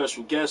out our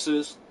special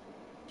guests.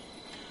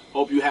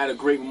 Hope you had a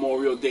great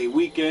Memorial Day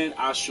weekend.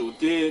 I sure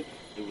did.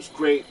 It was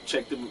great.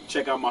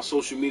 Check out my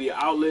social media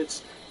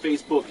outlets: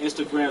 Facebook,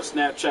 Instagram,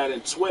 Snapchat,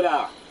 and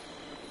Twitter.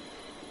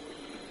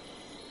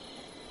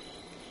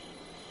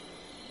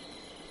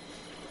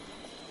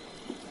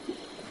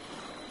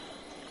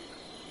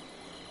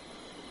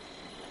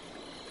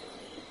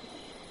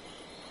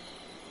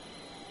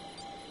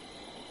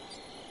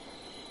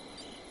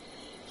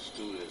 Let's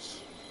do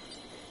this.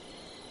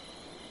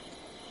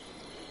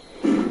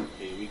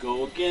 Here we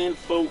go again,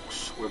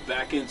 folks. We're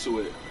back into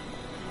it.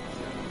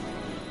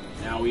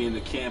 Now we in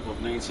the camp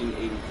of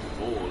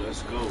 1984.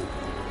 Let's go.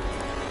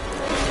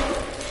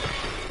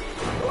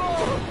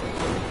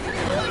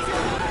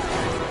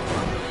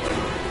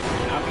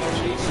 I'll be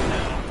Jason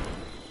now.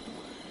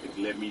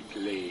 Let me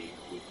play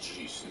with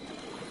Jason.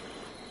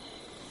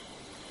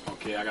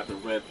 Okay, I got the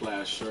red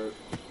plaid shirt.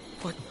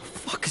 What the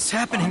fuck is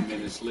happening? 5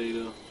 minutes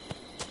later.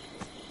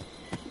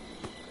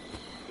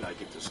 Gotta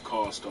get this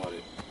car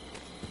started.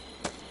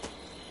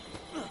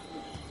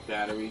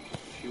 Battery,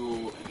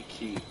 fuel, and a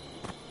key.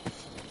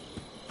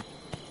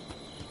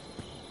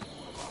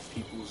 One of our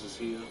peoples is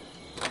here.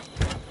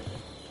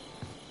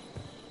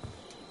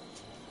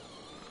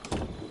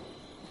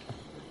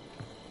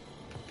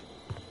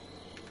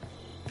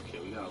 Okay,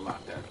 we gotta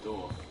lock that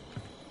door.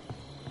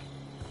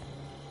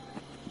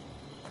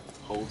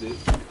 Hold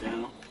it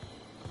down.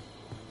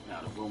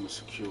 Now the room is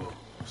secure.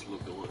 Let's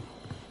look the way.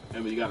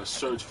 Remember, you gotta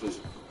search, folks.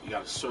 You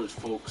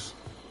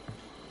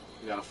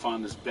gotta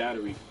find this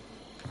battery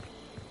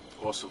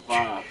or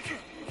survive.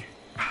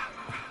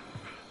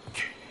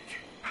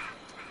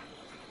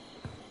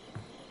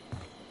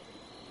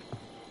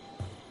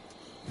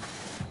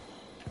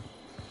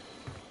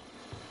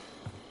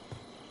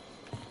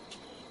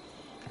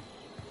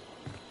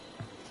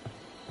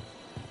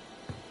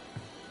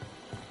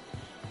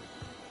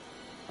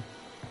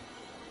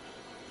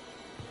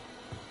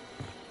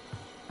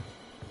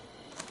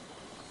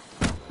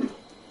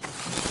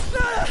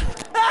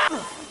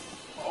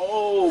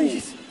 Oh!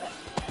 Please,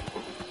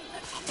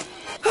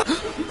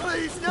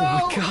 no! Oh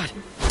my God.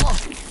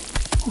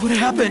 What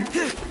happened?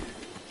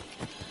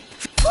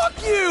 Fuck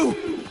you!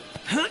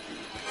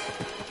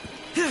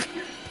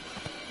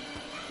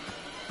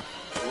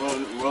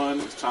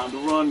 Run. It's time to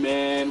run,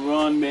 man.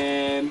 Run,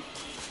 man.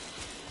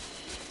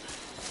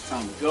 It's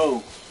time to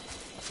go.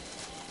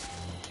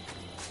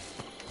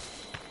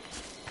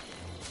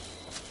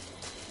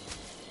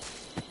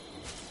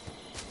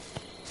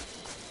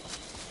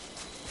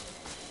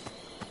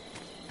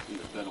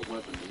 Need a better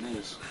weapon than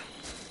this.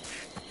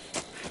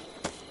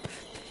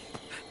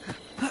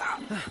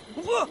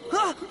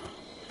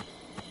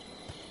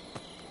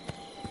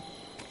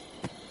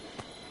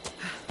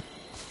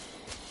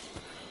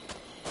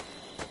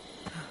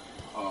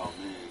 Oh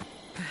man,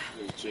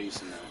 where's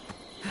Jason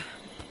at?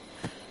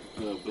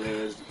 Good,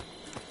 Blair's.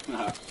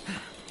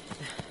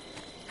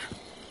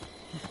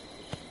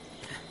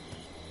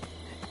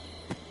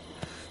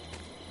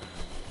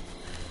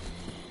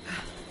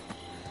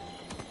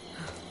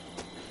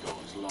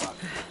 Door's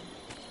locked.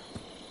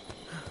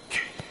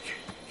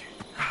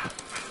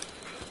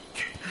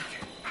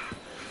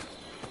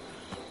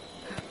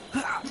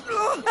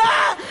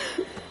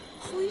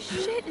 Holy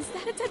shit, is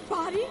that a dead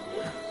body?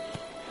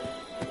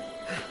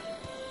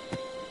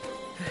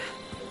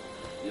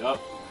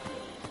 Yup.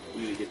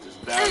 We need to get this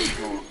battery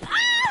going.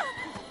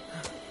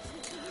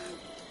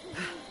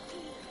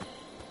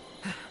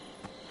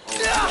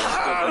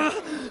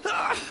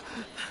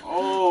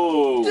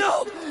 Oh.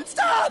 No!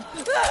 Stop!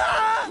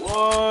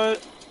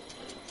 What?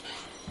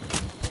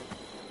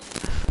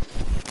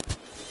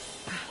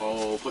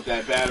 Oh, put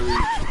that battery.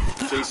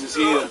 Jason's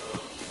here.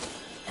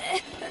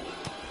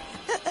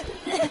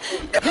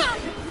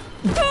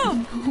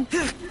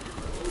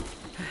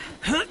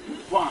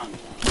 One.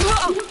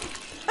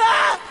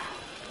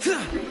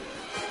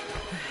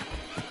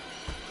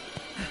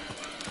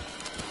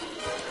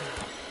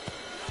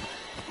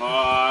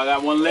 I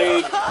got one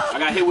leg. I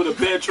got hit with a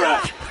bear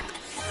trap.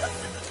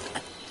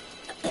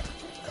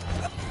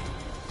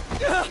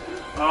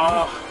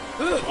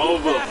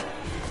 Over.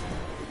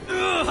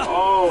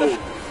 Oh.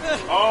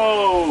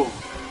 Oh.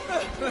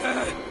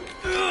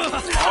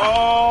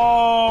 Oh.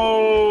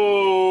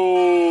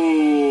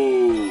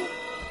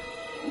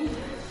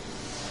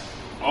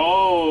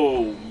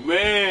 Oh,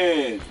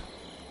 man.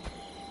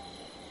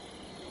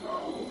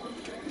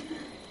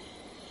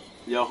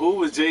 Yo, who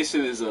was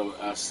Jason is a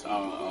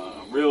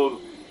real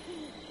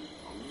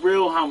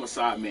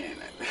homicide man.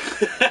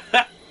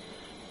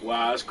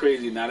 Wow, that's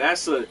crazy. Now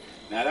that's a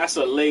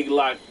leg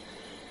lock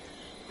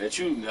that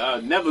you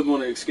never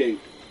gonna escape.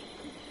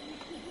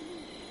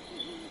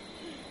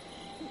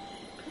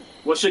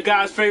 What's your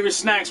guys' favorite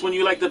snacks when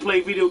you like to play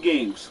video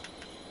games?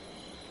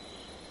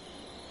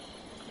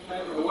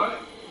 What?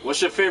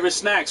 What's your favorite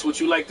snacks?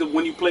 What you like to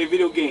when you play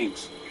video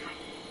games?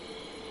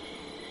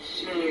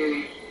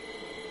 Shit.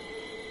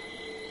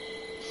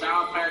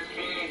 Sour Patch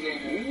Kids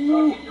and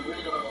fucking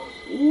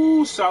Doritos.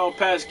 Ooh, Sour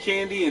Patch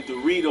Candy and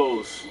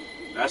Doritos.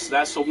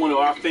 That's one of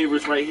our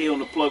favorites right here on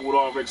the plug with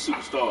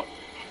Rxsuperstar.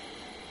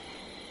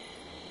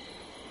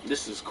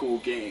 This is a cool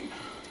game.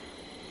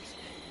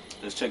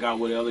 Let's check out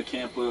where the other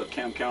camp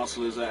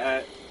counselors are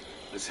at.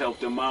 Let's help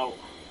them out.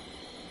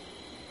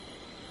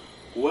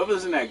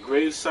 Whoever's in that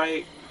grave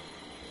site,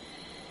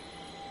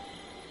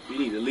 we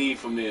need to leave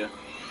from there.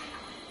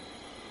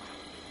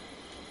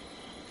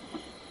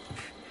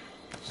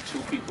 There's 2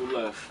 people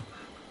left.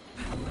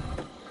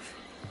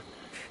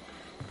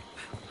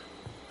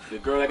 The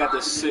girl that got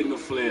the signal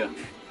flare.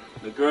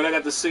 The girl that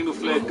got the signal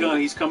flare gun,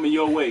 he's coming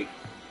your way.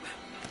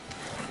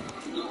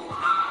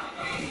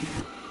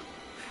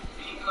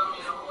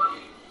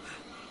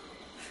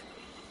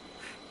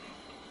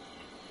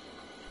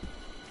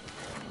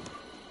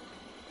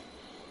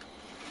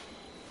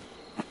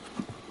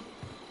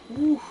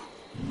 Woo.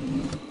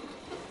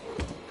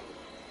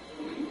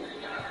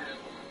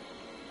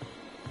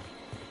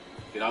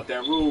 Get out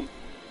that room.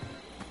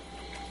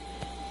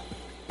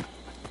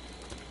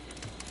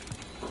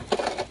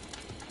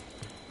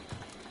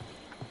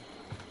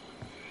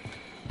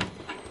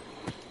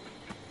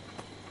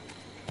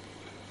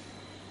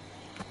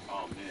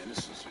 Oh man, this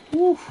is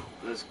woo.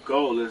 Let's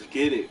go. Let's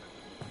get it.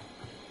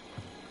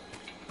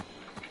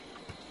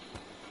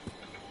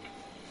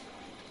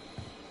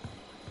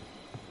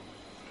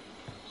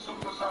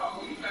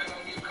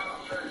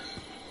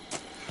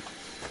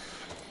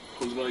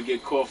 Who's gonna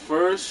get caught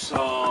first?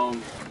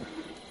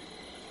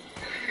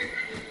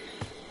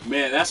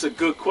 Man, that's a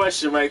good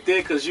question right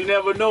there, cause you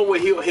never know where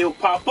he'll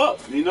pop up.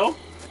 You know,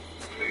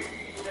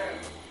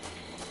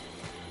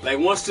 like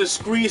once the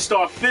screen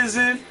start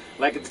fizzing,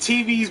 like if the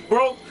TV's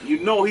broke, you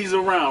know he's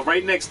around,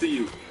 right next to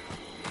you.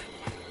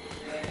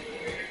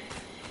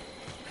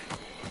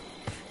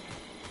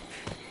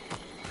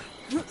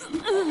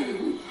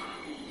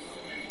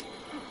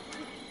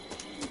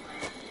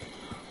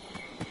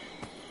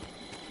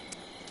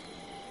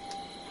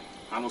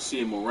 I don't see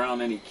him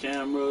around any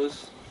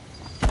cameras.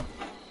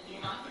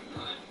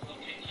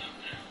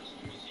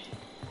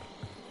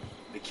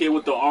 The kid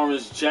with the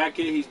orange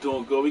jacket, he's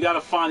doing good. You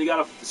gotta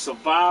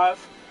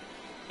survive,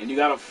 and you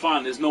gotta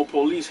find. There's no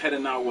police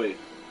heading our way.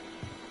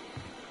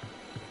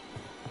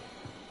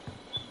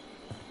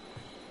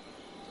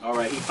 All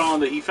right, he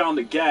found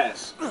the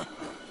gas.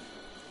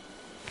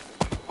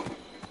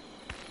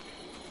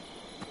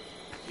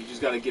 He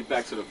just got to get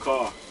back to the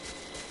car.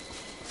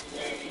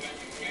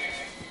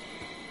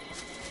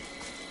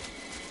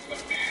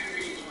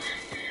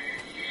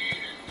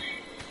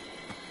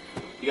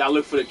 You gotta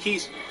look for the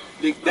keys.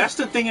 That's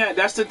the thing.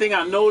 That's the thing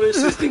I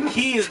noticed is the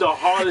key is the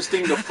hardest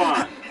thing to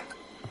find.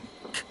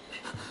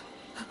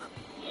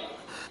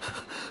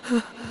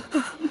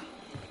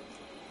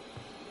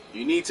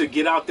 You need to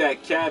get out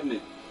that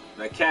cabinet,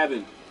 that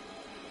cabin.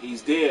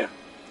 He's there.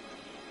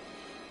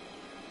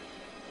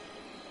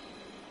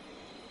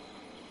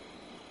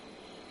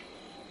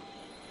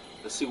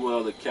 Let's see where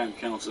other camp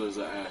counselors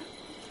are at.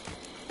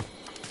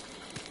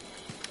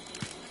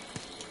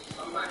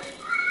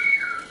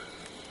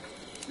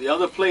 The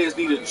other players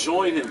need to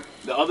join him.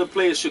 The other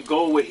players should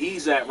go where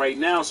he's at right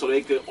now so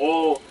they could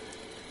all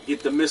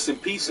get the missing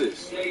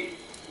pieces.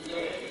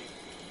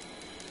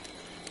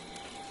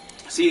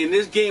 See, in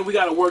this game, we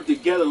got to work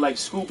together like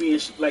Scooby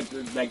and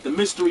like the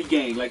mystery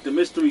gang,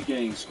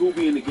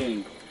 Scooby and the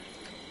gang.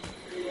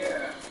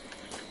 Yeah.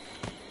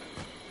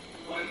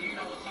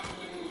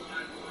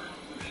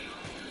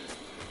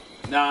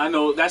 Now I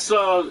know that's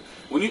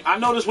I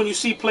notice when you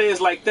see players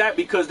like that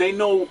because they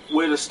know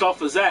where the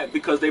stuff is at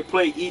because they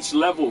play each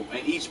level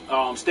and each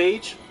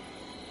stage.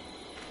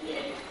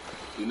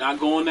 You're not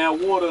going that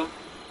water.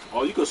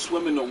 Oh, you can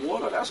swim in the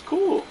water. That's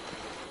cool.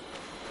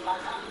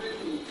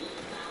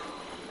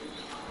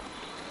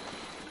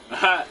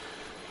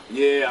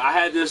 Yeah, I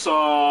had this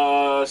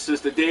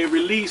since the day of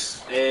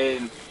release,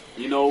 and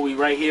you know we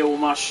right here with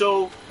my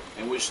show,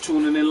 and we're just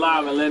tuning in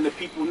live and letting the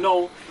people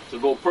know to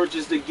go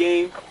purchase the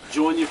game,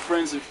 join your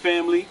friends and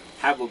family,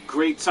 have a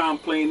great time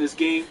playing this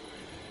game.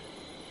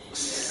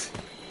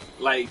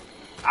 Like,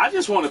 I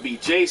just want to be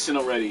Jason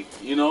already,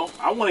 you know.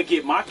 I want to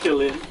get my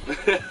kill in.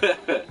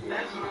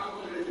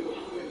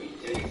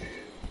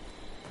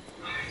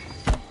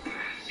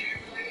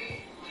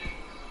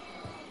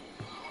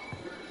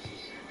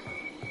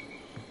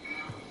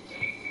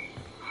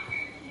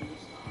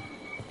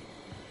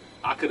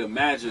 I could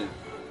imagine,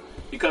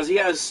 because he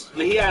has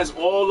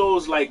all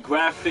those like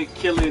graphic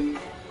killing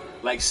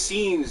like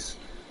scenes,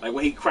 like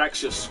when he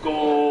cracks your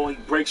skull, he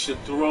breaks your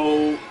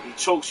throat, he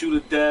chokes you to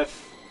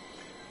death.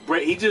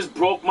 He just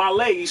broke my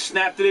leg. He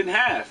snapped it in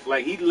half.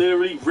 Like he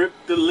literally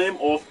ripped the limb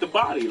off the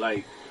body.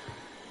 Like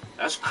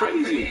that's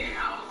crazy.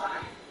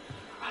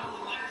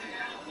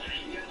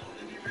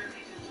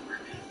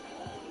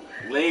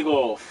 Leg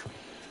off.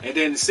 And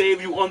then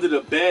save you under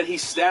the bed. He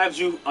stabs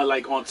you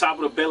like on top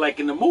of the bed, like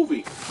in the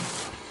movie,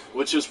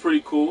 which is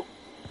pretty cool.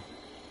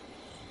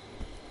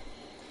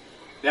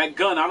 That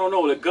gun, I don't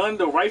know.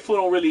 The rifle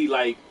don't really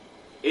like.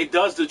 It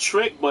does the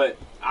trick, but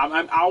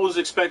I was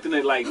expecting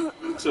it like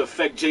to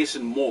affect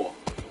Jason more,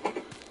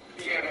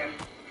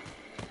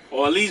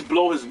 or at least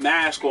blow his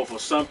mask off or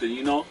something,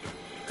 you know,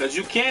 because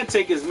you can't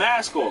take his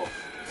mask off.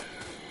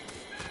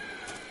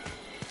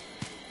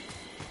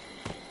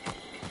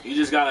 You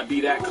just gotta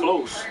be that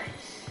close.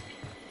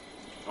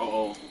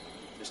 Uh-oh.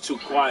 It's too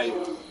quiet.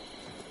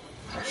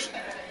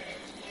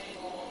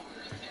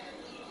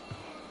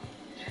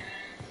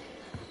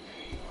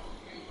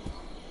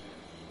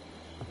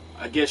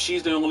 I guess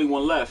she's the only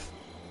one left.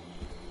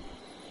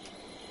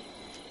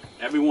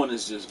 Everyone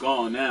is just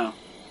gone now.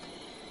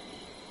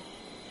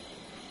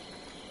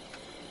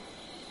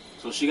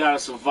 So she gotta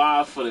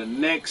survive for the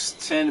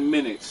next 10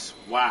 minutes.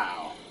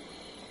 Wow.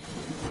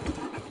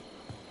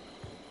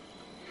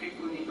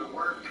 People need to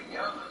work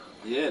together.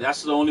 Yeah,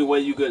 that's the only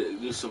way you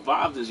could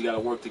survive this. You gotta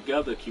work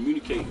together,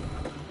 communicate.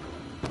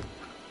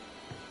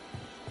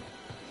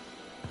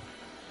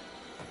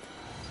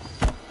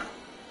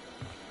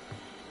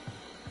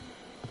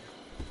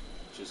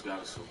 Just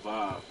gotta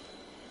survive.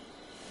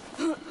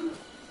 You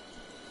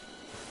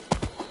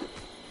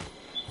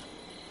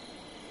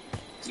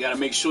gotta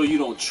make sure you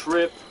don't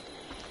trip,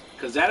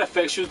 cause that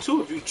affects you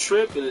too. If you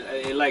trip,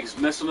 it like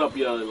messing up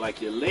your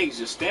legs,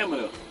 your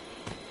stamina.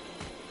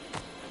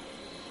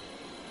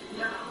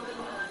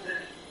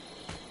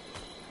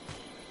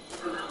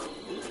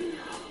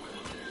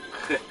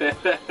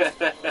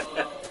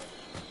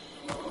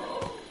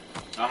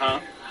 Uh-huh.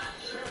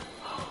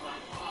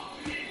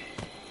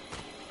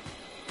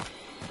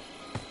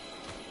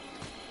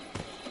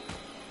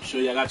 Sure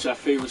y'all got your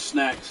favorite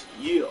snacks.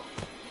 Yeah.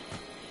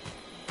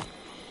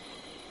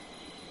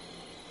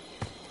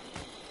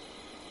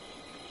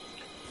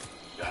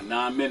 Got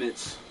 9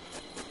 minutes.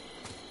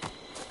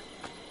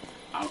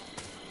 I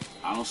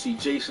don't see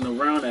Jason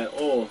around at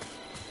all.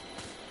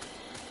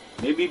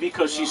 Maybe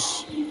because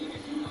she's...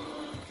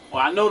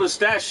 Well, I noticed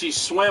that she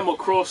swam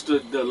across the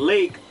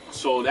lake,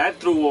 so that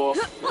threw off.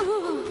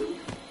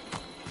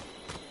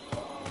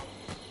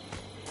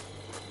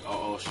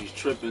 Uh-oh, she's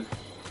tripping.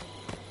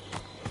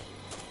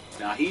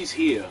 Now he's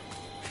here.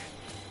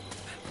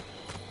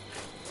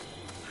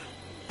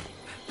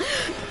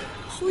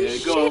 Holy There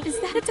you go. shit, is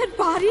that a dead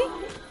body?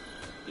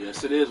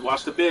 Yes, it is.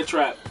 Watch the bear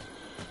trap.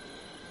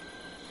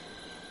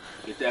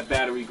 Get that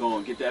battery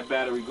going. Get that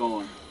battery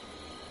going.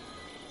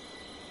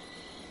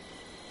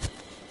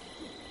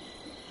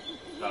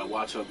 Gotta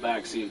watch her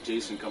back, see if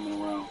Jason coming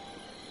around.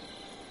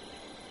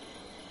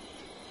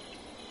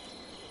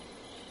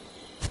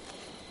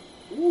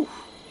 Woo.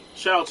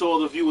 Shout out to all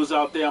the viewers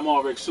out there. I'm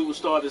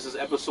Rxsuperstar. This is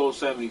episode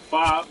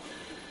 75.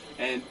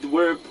 And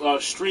we're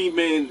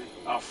streaming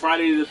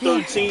Friday the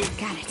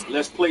 13th. Got it.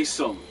 Let's play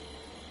some.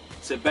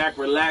 Sit back,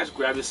 relax,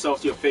 grab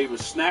yourself your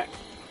favorite snack,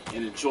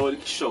 and enjoy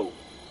the show.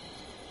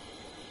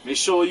 Make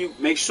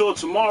sure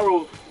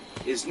tomorrow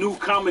is new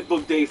comic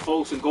book day,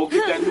 folks, and go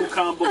get that new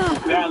comic book from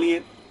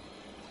Valiant,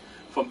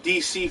 from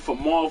DC,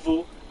 from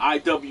Marvel,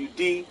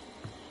 IWD.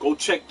 Go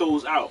check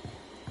those out.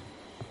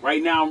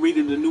 Right now I'm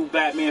reading the new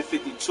Batman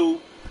 52,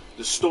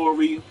 the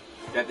story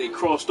that they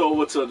crossed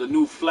over to the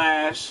new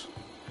Flash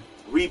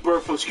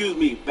Rebirth,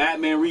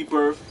 Batman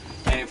Rebirth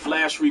and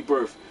Flash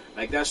Rebirth.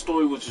 Like, that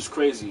story was just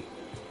crazy.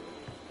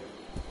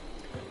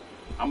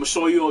 I'm gonna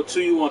show you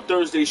to you on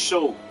Thursday's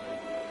show.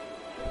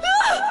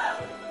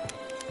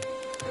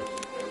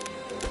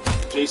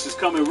 Jason's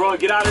coming. Run,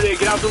 get out of there,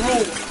 get out the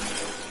room.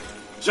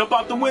 Jump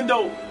out the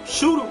window,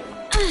 shoot him.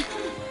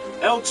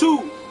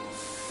 L2.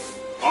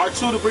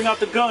 R2 to bring out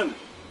the gun.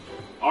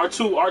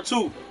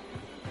 R2.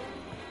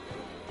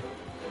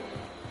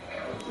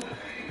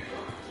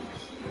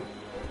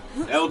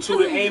 L2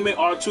 to aim it,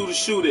 R2 to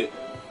shoot it.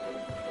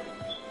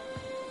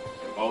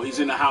 Oh, he's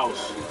in the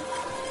house.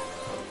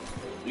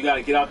 You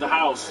gotta get out the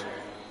house.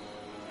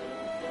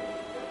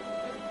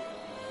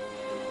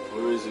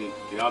 Where is he?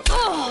 Get out the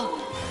house.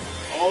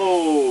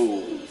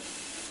 Oh.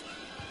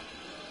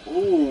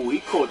 Oh, he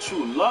caught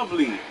you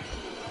lovely.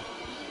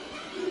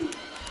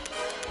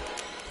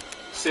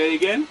 Say it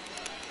again.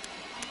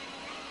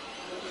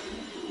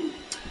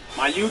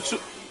 My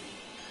YouTube,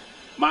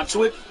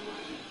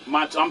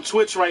 I'm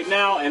Twitch right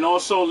now, and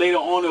also later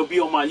on it'll be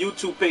on my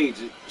YouTube page.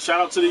 Shout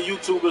out to the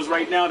YouTubers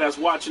right now that's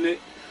watching it.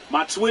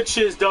 My Twitch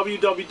is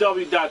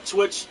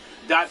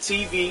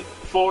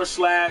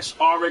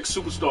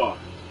www.twitch.tv/Rxsuperstar.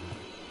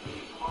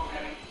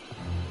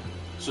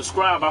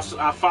 Subscribe.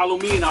 I follow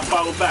me and I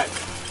follow back.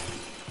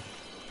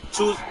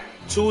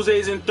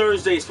 Tuesdays and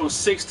Thursdays from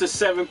 6 to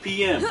 7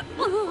 p.m.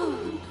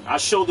 I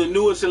show the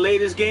newest and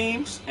latest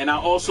games, and I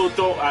also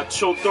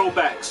show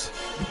throwbacks.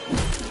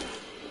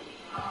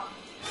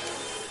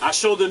 I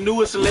show the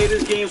newest and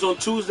latest games on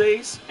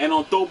Tuesdays, and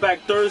on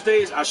Throwback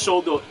Thursdays, I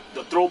show the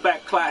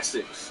throwback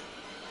classics.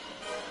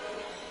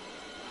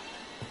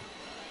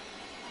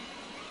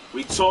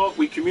 We talk,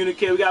 we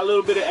communicate, we got a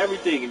little bit of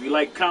everything. If you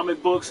like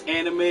comic books,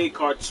 anime,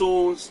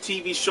 cartoons,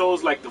 TV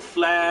shows like The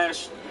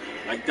Flash,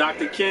 like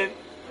Dr. Kent,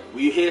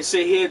 we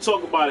sit here and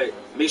talk about it.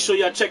 Make sure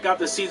y'all check out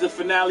the season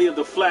finale of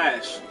The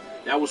Flash.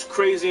 That was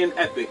crazy and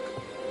epic.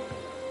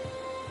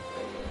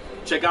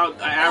 Check out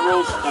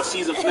Arrow's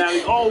season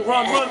finale. Oh,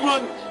 run.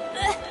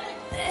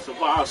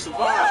 Survive.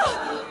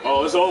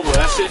 Oh, it's over.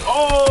 That's it.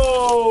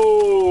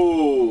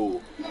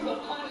 Oh,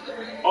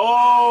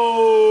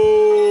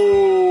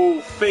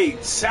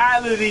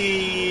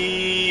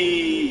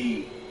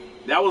 fatality.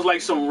 That was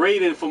like some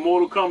Raiden for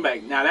Mortal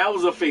Kombat. Now, that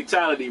was a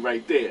fatality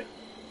right there.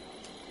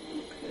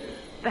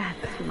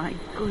 That's my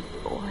good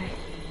boy.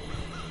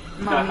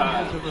 Mommy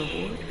has a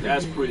reward.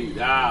 That's pretty.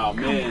 Oh,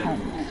 man. Come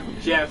home,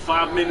 She had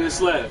 5 minutes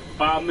left.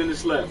 5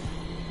 minutes left.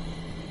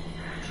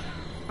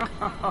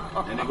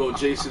 And there go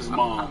Jason's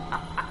mom.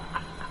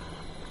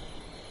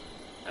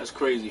 That's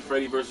crazy.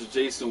 Freddy versus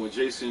Jason.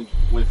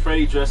 When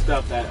Freddy dressed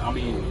up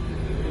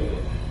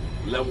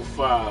level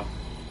 5.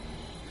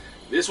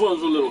 This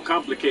one's a little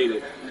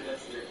complicated.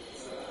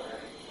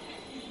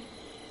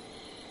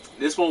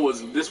 This one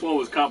was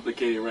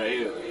complicated right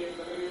here.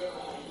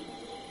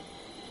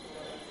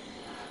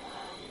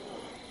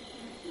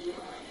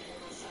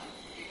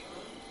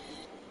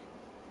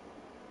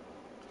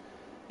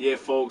 Yeah,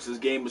 folks, this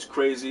game is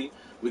crazy.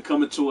 We're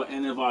coming to an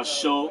end of our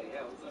show.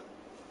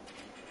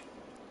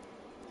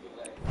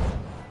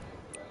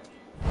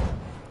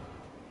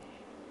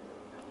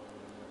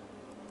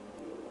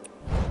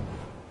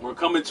 We're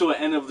coming to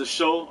an end of the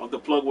show of the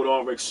Plug with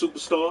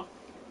Rxsuperstar.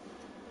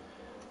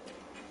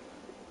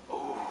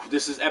 Oh,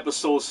 this is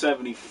episode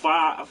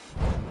 75.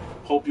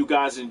 Hope you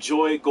guys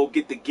enjoy it. Go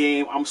get the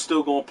game. I'm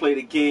still going to play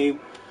the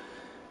game.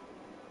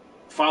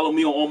 Follow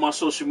me on all my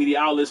social media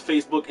outlets,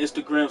 Facebook,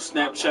 Instagram,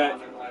 Snapchat.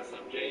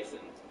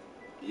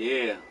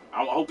 Yeah,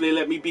 I hope they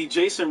let me beat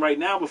Jason right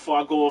now before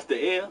I go off the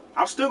air.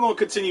 I'm still going to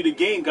continue the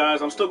game,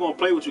 guys. I'm still going to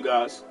play with you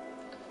guys.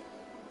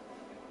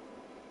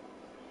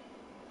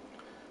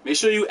 Make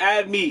sure you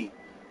add me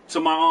to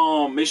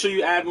my, make sure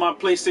you add my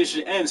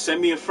PlayStation N. Send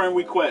me a friend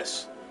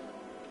request.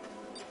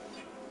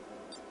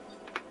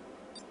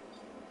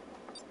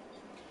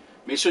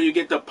 Make sure you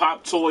get the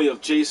pop toy of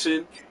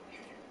Jason.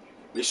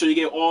 Make sure you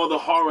get all the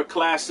horror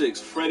classics.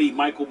 Freddy,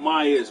 Michael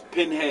Myers,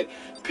 Pinhead.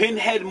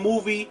 Pinhead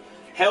movie.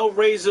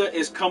 Hellraiser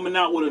is coming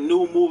out with a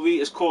new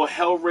movie. It's called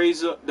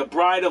Hellraiser, The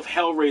Bride of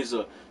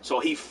Hellraiser. So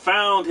he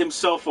found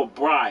himself a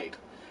bride.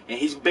 And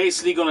he's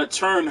basically going to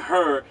turn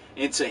her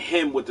into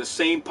him with the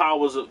same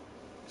powers of...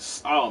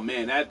 Oh,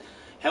 man. That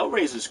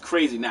Hellraiser is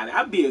crazy. Now,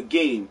 that'd be a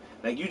game.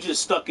 Like, you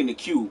just stuck in the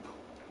cube.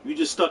 You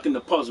just stuck in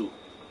the puzzle.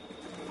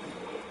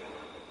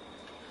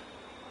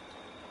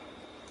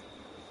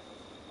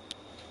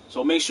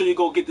 So make sure you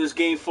go get this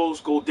game, folks.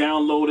 Go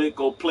download it.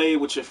 Go play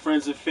it with your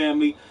friends and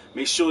family.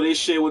 Make sure they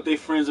share with their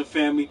friends and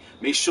family.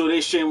 Make sure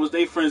they share with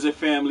their friends and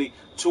family.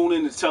 Tune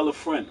in and tell a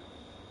friend.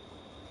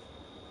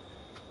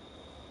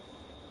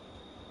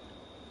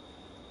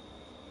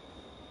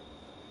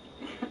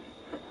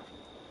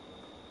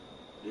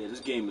 Yeah,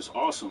 this game is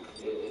awesome.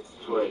 It's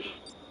Twitch.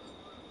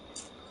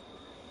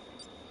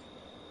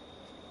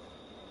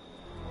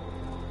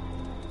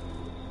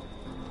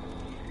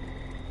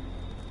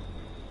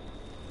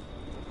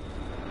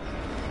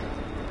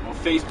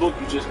 Facebook,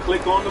 you just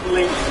click on the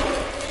link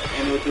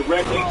and it'll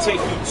directly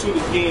take you to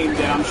the game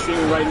that I'm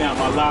streaming right now,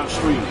 my live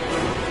stream.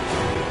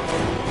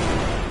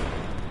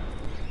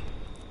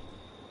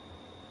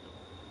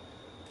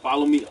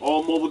 Follow me,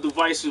 all mobile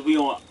devices. We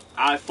on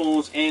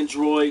iPhones,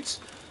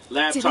 Androids,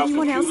 laptops,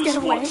 computers,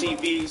 smart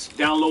TVs.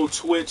 Download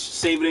Twitch,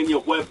 save it in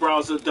your web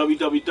browser,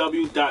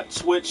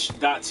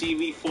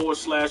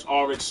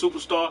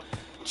 www.twitch.tv/Rxsuperstar.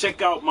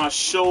 Check out my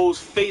show's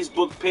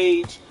Facebook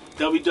page,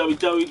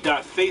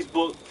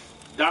 www.facebook.com/The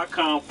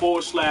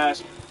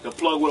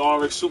Plug with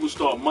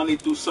Rxsuperstar, Monday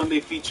through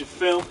Sunday feature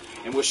film,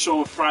 and we're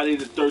showing Friday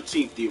the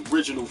 13th, the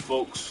original,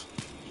 folks.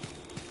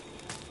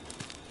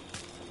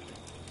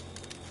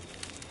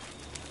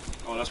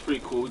 Oh, that's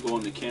pretty cool. We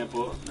going to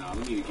camper. Nah,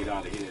 we need to get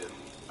out of here.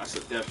 That's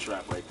a death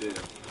trap right there.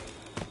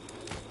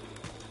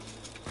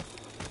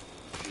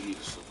 We need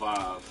to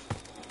survive.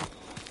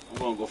 I'm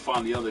gonna go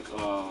find the other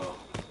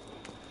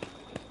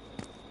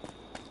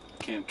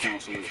camp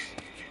counselors.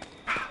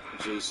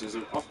 Jason's.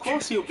 Of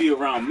course he'll be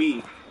around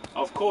me.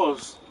 Of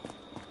course.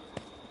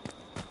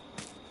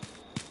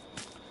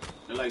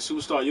 They're like,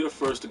 Superstar, you're the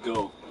first to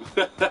go.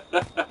 Get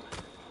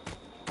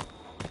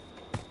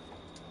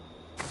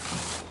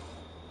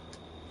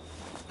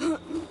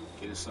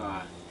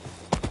inside.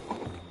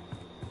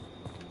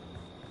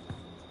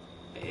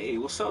 Hey,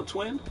 what's up,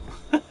 twin?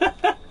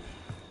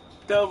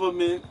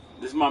 Devilman.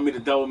 This might be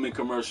the Devilman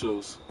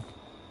commercials.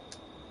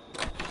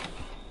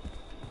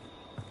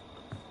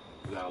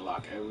 We gotta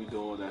lock every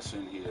door that's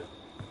in here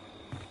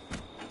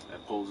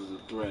that poses a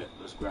threat.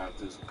 Let's grab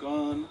this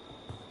gun.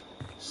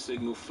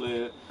 Signal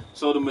flare.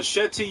 So the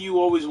machete you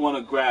always want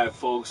to grab,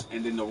 folks,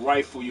 and then the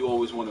rifle you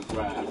always want to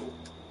grab.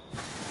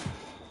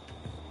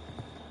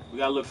 We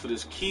gotta look for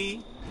this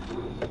key.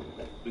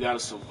 We gotta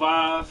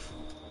survive.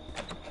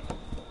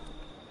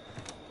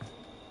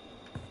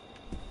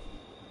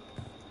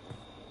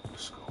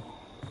 Let's go.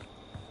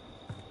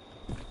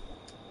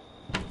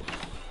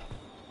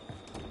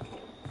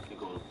 Here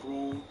go the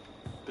broom,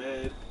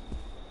 bed.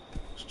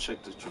 Let's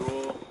check the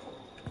drawer.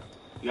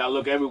 You gotta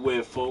look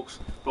everywhere, folks.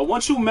 But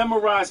once you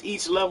memorize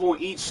each level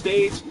and each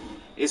stage,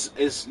 it's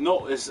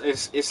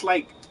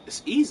like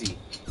it's easy.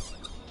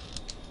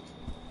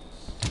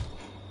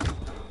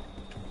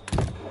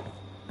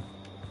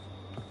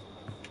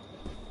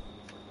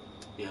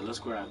 Yeah, let's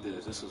grab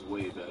this. This is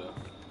way better.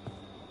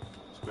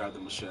 Let's grab the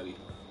machete.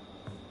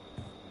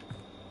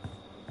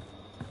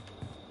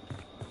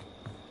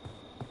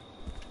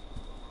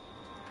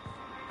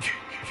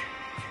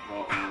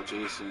 Uh-oh,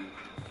 Jason.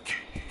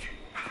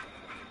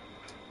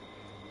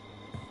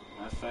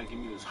 Matter of fact, give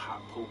me this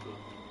hot poker.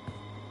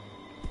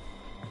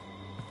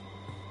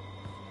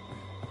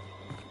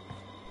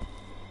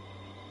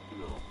 You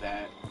little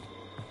bat.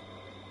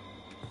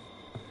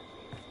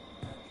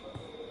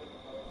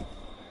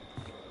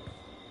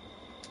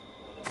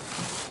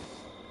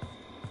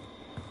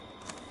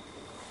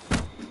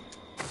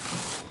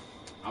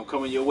 I'm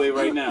coming your way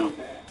right now.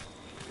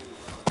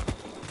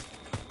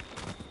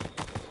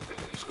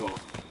 Let's go.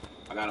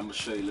 I got a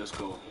machete. Let's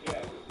go.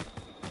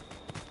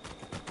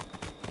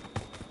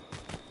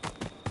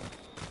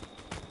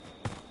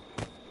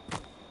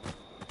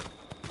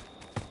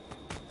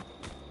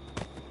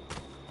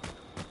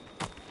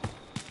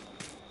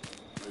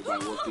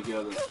 Everybody work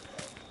together.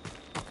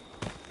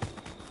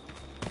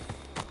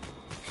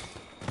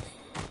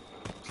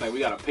 It's like we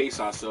gotta pace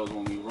ourselves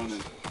when we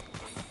running.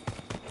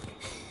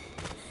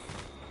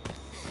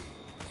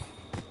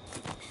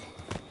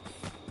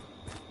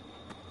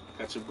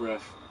 Catch your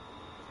breath.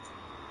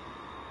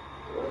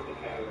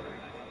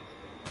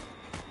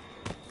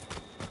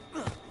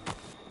 I'm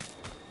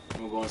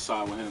gonna go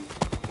inside with him.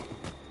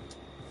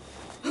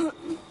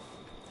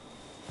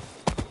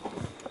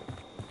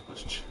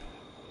 Let's check.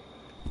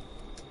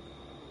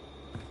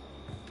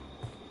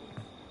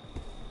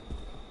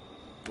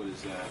 What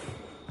is that?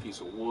 Piece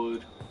of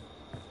wood.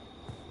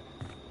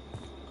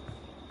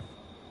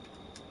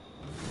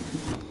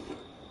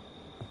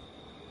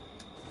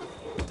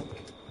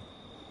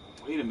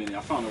 Wait a minute,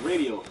 I found a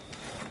radio.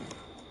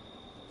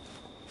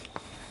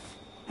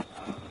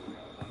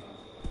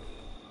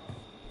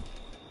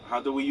 How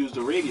do we use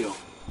the radio?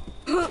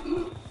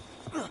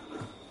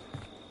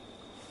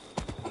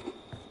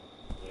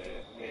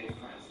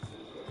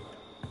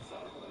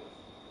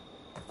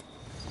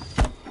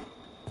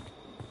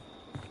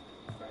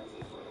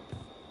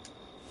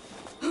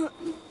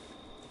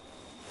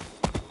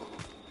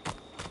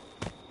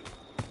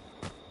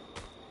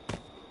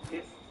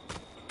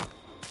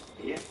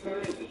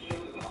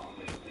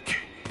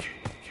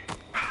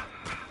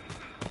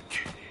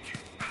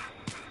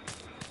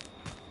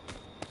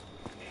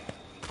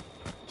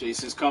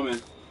 Jason's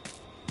coming.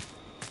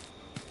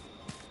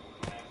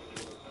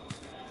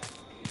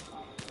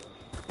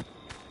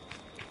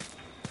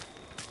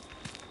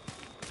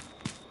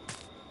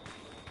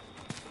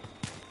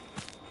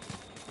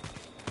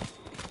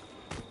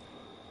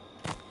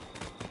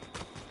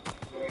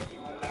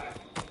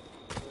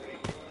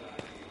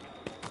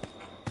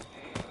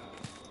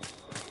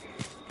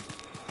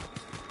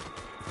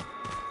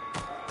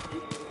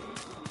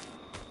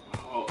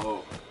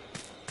 Uh-oh.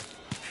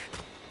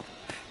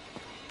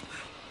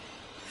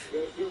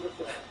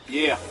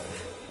 Yeah.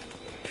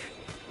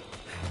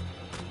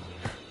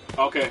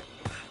 Okay.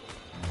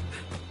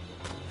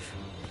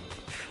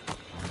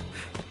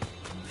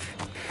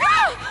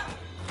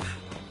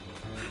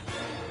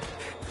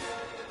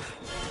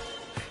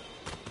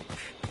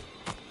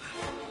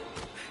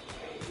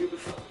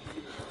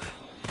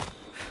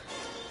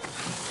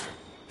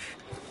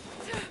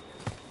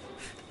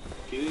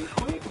 Get in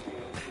quick.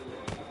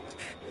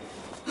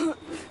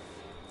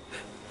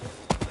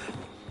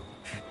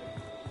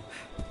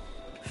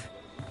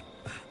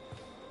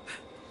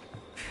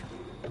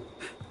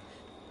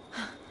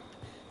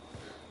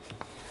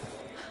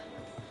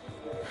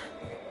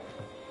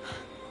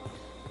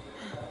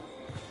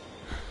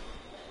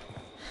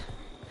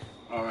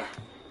 All right.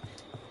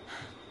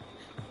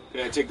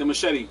 Yeah, take the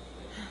machete.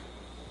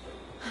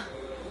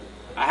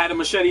 I had a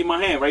machete in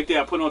my hand right there.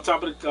 I put it on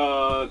top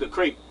of the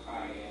crate.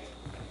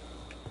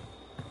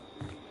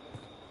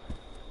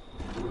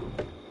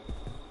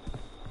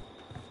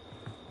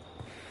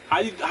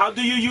 How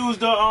do you use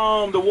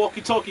the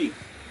walkie-talkie?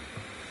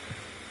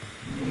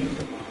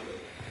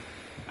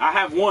 I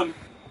have one.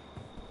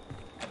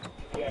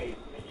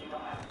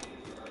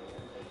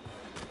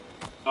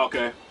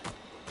 Okay.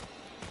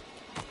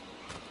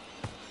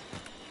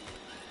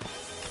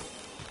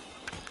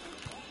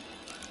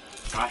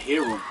 I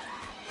hear him.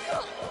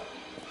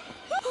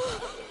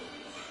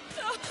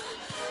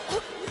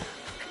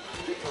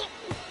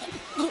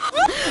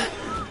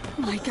 Oh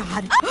my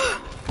God.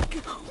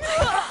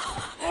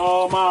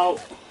 Oh, I'm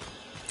out.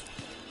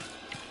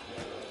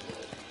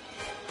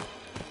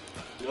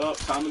 Yup,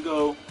 time to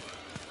go.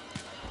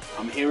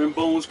 I'm hearing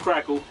bones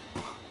crackle.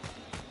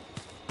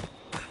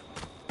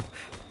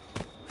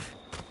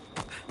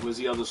 Where's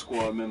the other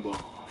squad member?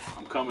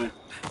 I'm coming.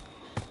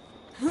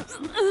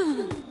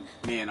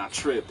 Man, I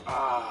tripped.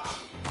 Ah.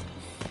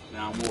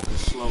 Now I'm walking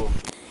slow.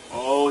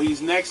 Oh,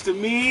 he's next to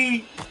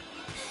me.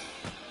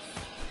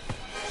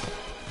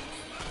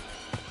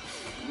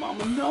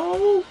 Mama,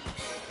 no.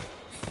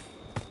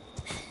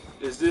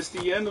 Is this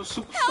the end of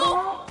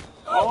Superstar?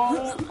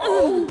 Oh,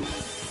 oh.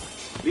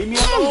 Leave me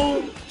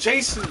alone.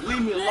 Jason,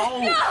 leave me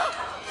alone.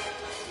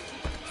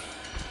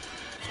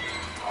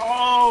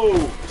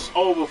 Oh, it's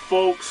over,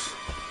 folks.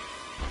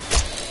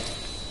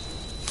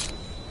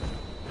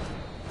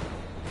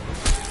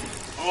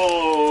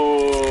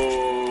 Oh.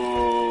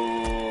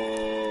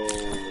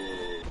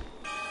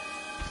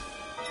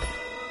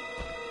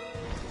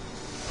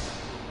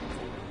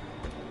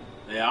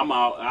 Yeah, I'm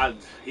out.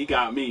 He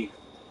got me.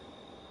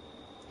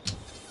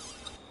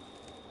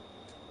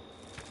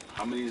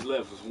 How many's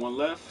left? There's one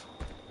left?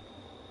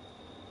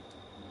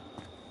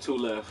 Two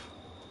left.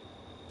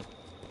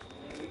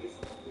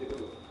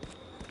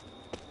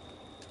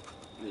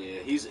 Yeah,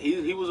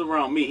 he was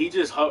around me. He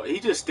just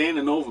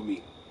standing over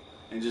me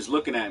and just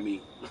looking at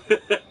me.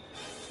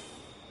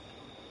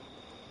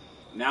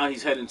 Now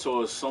he's heading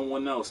towards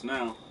someone else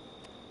now.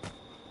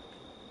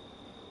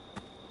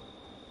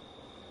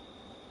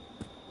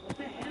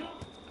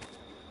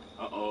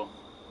 Uh-oh.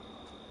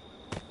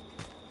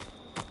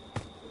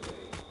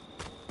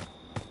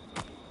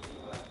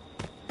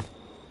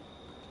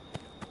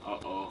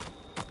 Uh-oh.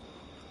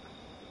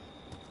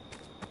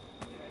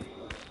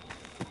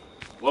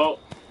 Well,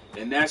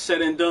 and that's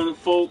said and done,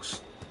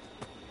 folks.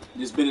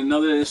 There's been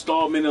another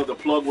installment of The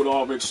Plug with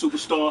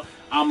Rxsuperstar.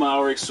 I'm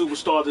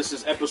Rxsuperstar. This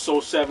is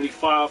episode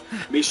 75.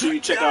 Make sure you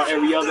check out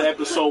every other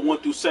episode 1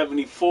 through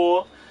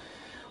 74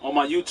 on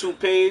my YouTube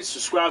page.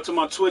 Subscribe to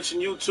my Twitch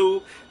and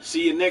YouTube.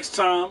 See you next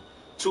time.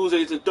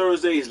 Tuesdays and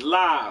Thursdays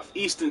live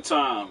Eastern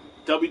Time.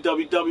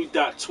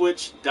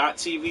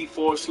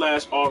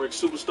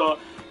 www.twitch.tv/Rxsuperstar.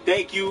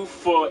 Thank you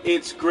for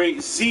It's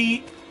Great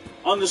Z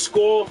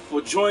 _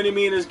 for joining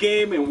me in this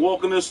game and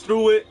walking us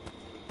through it.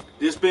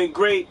 This been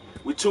great.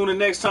 We tune in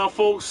next time,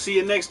 folks. See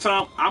you next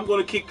time. I'm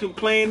going to keep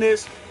playing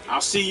this.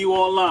 I'll see you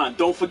online.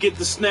 Don't forget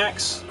the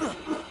snacks.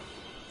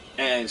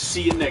 And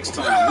see you next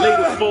time.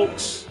 Later,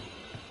 folks.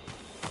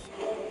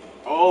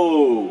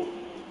 Oh.